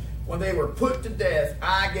priests. When they were put to death,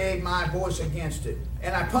 I gave my voice against it.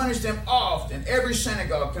 And I punished them oft in every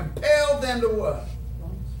synagogue, compelled them to what?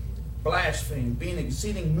 Blaspheme, being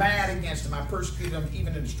exceeding mad against them. I persecuted them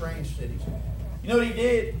even in strange cities. You know what he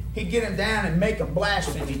did? He'd get them down and make them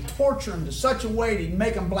blaspheme. He'd torture them to such a way that he'd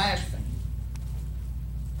make them blaspheme.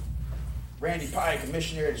 Randy Pike, a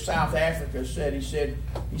missionary to South Africa, said, he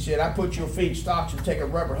said, I put your feet in stocks and take a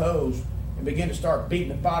rubber hose and begin to start beating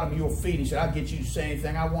the bottom of your feet. He said, I'll get you to say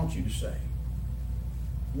anything I want you to say.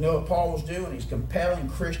 You know what Paul was doing? He's compelling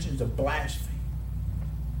Christians to blaspheme.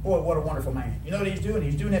 Boy, what a wonderful man. You know what he's doing?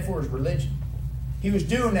 He's doing that for his religion. He was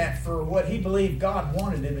doing that for what he believed God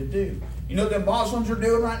wanted him to do. You know what the Muslims are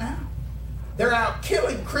doing right now? They're out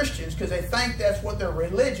killing Christians because they think that's what their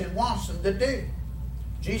religion wants them to do.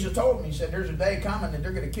 Jesus told them, he said, there's a day coming that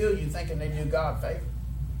they're going to kill you thinking they do God favor,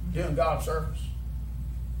 doing God service.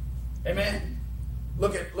 Amen.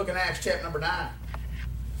 Look at Acts chapter number 9.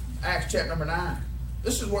 Acts chapter number 9.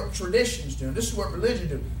 This is what tradition's doing. This is what religion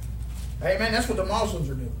doing. Amen. That's what the Muslims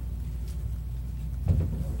are doing.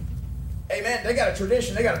 Amen. They got a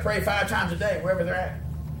tradition. They got to pray 5 times a day wherever they're at.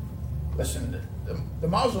 Listen, the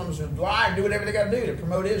Muslims lie and do whatever they got to do to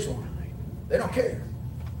promote Islam. They don't care.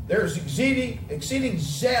 They're exceeding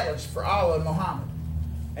zealous for Allah and Muhammad.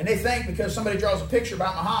 And they think because somebody draws a picture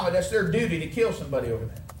about Muhammad, that's their duty to kill somebody over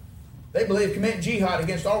there. They believe committing jihad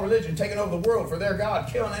against all religion, taking over the world for their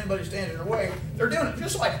God, killing anybody standing in their way. They're doing it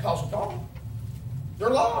just like the Apostle Paul. They're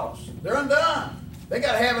lost. They're undone. They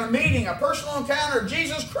got to have a meeting, a personal encounter of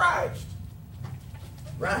Jesus Christ.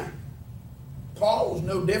 Right? Paul was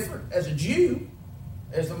no different as a Jew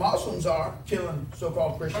as the Muslims are killing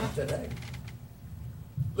so-called Christians today.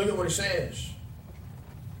 Look at what he says.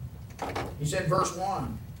 He said, verse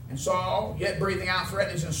 1, and Saul, yet breathing out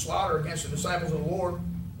threatenings and slaughter against the disciples of the Lord,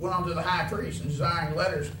 went on to the high priest and desiring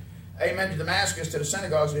letters, amen, to Damascus, to the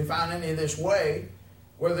synagogues, if he found any of this way,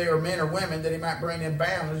 whether they were men or women, that he might bring them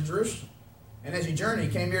bound to Jerusalem. And as he journeyed,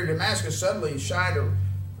 he came near to Damascus. Suddenly he shied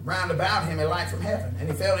round about him a light from heaven, and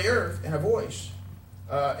he fell to earth, and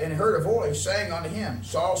he heard a voice saying unto him,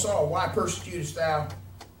 Saul, Saul, why persecutest thou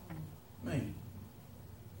me?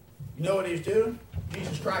 You know what he was doing?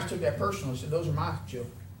 Jesus Christ took that personally. He said, those are my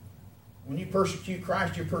children. When you persecute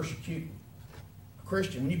Christ, you're persecuting a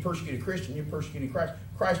Christian. When you persecute a Christian, you're persecuting Christ.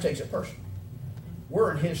 Christ takes it personally.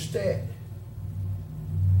 We're in his stead.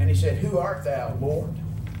 And he said, who art thou, Lord?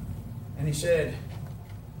 And he said,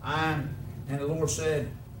 I'm And the Lord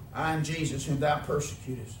said, I am Jesus whom thou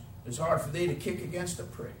persecutest. It's hard for thee to kick against the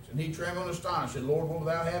pricks. And he trembled and astonished, said, Lord, what wilt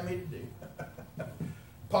thou have me to do?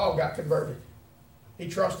 Paul got converted. He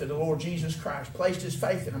trusted the Lord Jesus Christ, placed his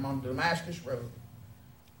faith in him on the Damascus Road.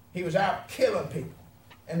 He was out killing people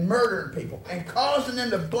and murdering people and causing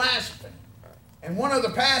them to blaspheme. And one other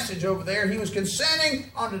passage over there, he was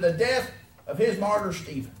consenting unto the death of his martyr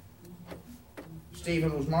Stephen.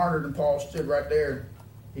 Stephen was martyred and Paul stood right there.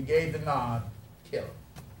 He gave the nod, kill him.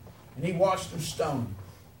 And he watched them stone him.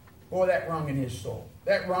 Boy, that rung in his soul.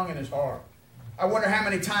 That rung in his heart. I wonder how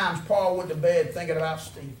many times Paul went to bed thinking about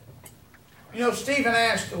Stephen. You know, Stephen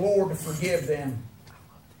asked the Lord to forgive them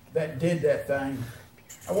that did that thing.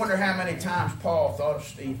 I wonder how many times Paul thought of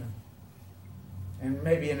Stephen. And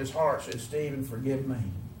maybe in his heart said, Stephen, forgive me.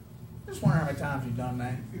 I just wonder how many times he's done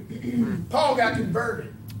that. Paul got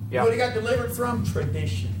converted. You know what he got delivered from?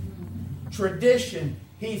 Tradition. Tradition.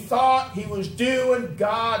 He thought he was doing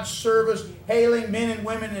God's service, hailing men and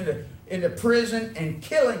women into prison and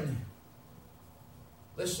killing them.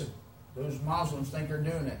 Listen, those Muslims think they're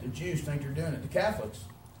doing it. The Jews think they're doing it. The Catholics,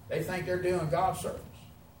 they think they're doing God's service.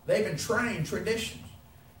 They've been trained traditions.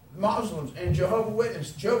 Muslims and Jehovah's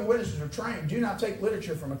Witnesses are trained. Do not take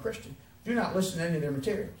literature from a Christian. Do not listen to any of their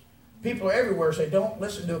materials. People everywhere say, don't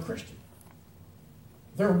listen to a Christian.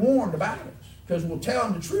 They're warned about us because we'll tell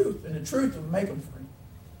them the truth, and the truth will make them free.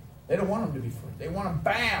 They don't want them to be free. They want them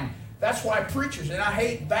bound. That's why preachers, and I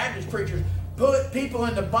hate Baptist preachers, put people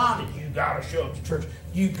into bondage. You got to show up to church.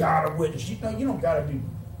 You got to witness. You don't got to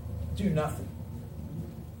do nothing.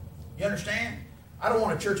 You understand? I don't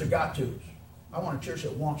want a church that got to us. I want a church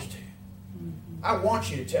that wants to. I want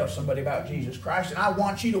you to tell somebody about Jesus Christ, and I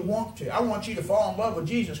want you to want to. I want you to fall in love with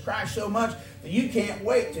Jesus Christ so much that you can't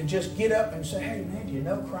wait to just get up and say, hey, man, do you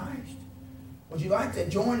know Christ? Would you like to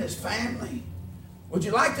join his family? Would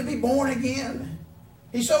you like to be born again?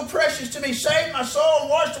 He's so precious to me, saved my soul and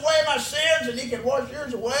washed away my sins, and he can wash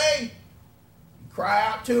yours away. You cry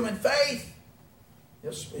out to him in faith.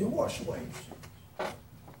 He'll wash away your sins.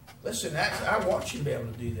 Listen, I want you to be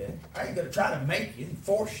able to do that. I ain't going to try to make you and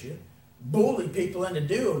force you, bully people into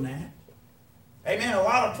doing that. Amen. A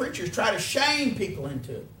lot of preachers try to shame people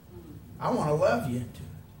into it. I want to love you into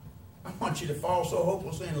it. I want you to fall so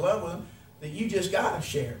hopelessly in love with them that you just got to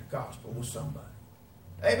share the gospel with somebody.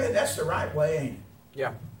 Amen. That's the right way, ain't it?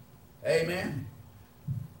 Yeah. Amen.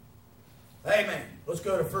 Amen. Let's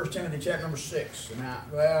go to 1 Timothy chapter number 6.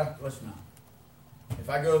 Well, let's not. If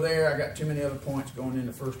I go there, I got too many other points going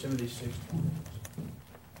into 1 Timothy 6.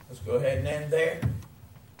 Let's go ahead and end there.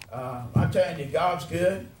 I'm telling you, God's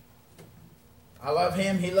good. I love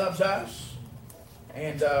him. He loves us.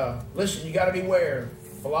 And listen, you got to beware of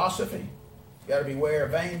philosophy. You got to beware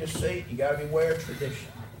of vain deceit. You got to beware of tradition.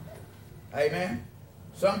 Amen.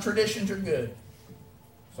 Some traditions are good.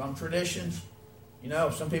 Some traditions,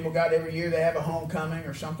 some people got every year they have a homecoming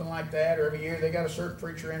or something like that, or every year they got a certain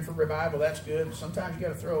preacher in for revival. That's good. But sometimes you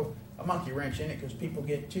got to throw a monkey wrench in it because people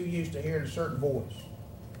get too used to hearing a certain voice.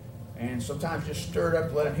 And sometimes just stir it up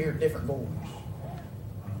to let them hear a different voice.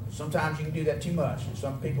 Sometimes you can do that too much. And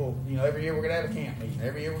some people, every year we're going to have a camp meeting.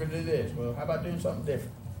 Every year we're going to do this. Well, how about doing something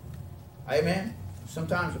different? Amen?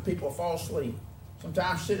 Sometimes the people fall asleep.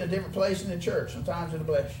 Sometimes sit in a different place in the church. Sometimes it'll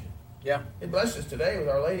bless you. Yeah. It blessed us today with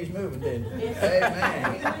our ladies moving, didn't it?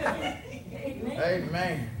 Amen.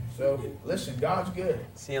 Amen. So, listen, God's good.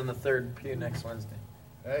 See you on the third pew next Wednesday.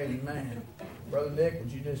 Amen. Brother Dick,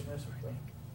 would you dismiss us, brother?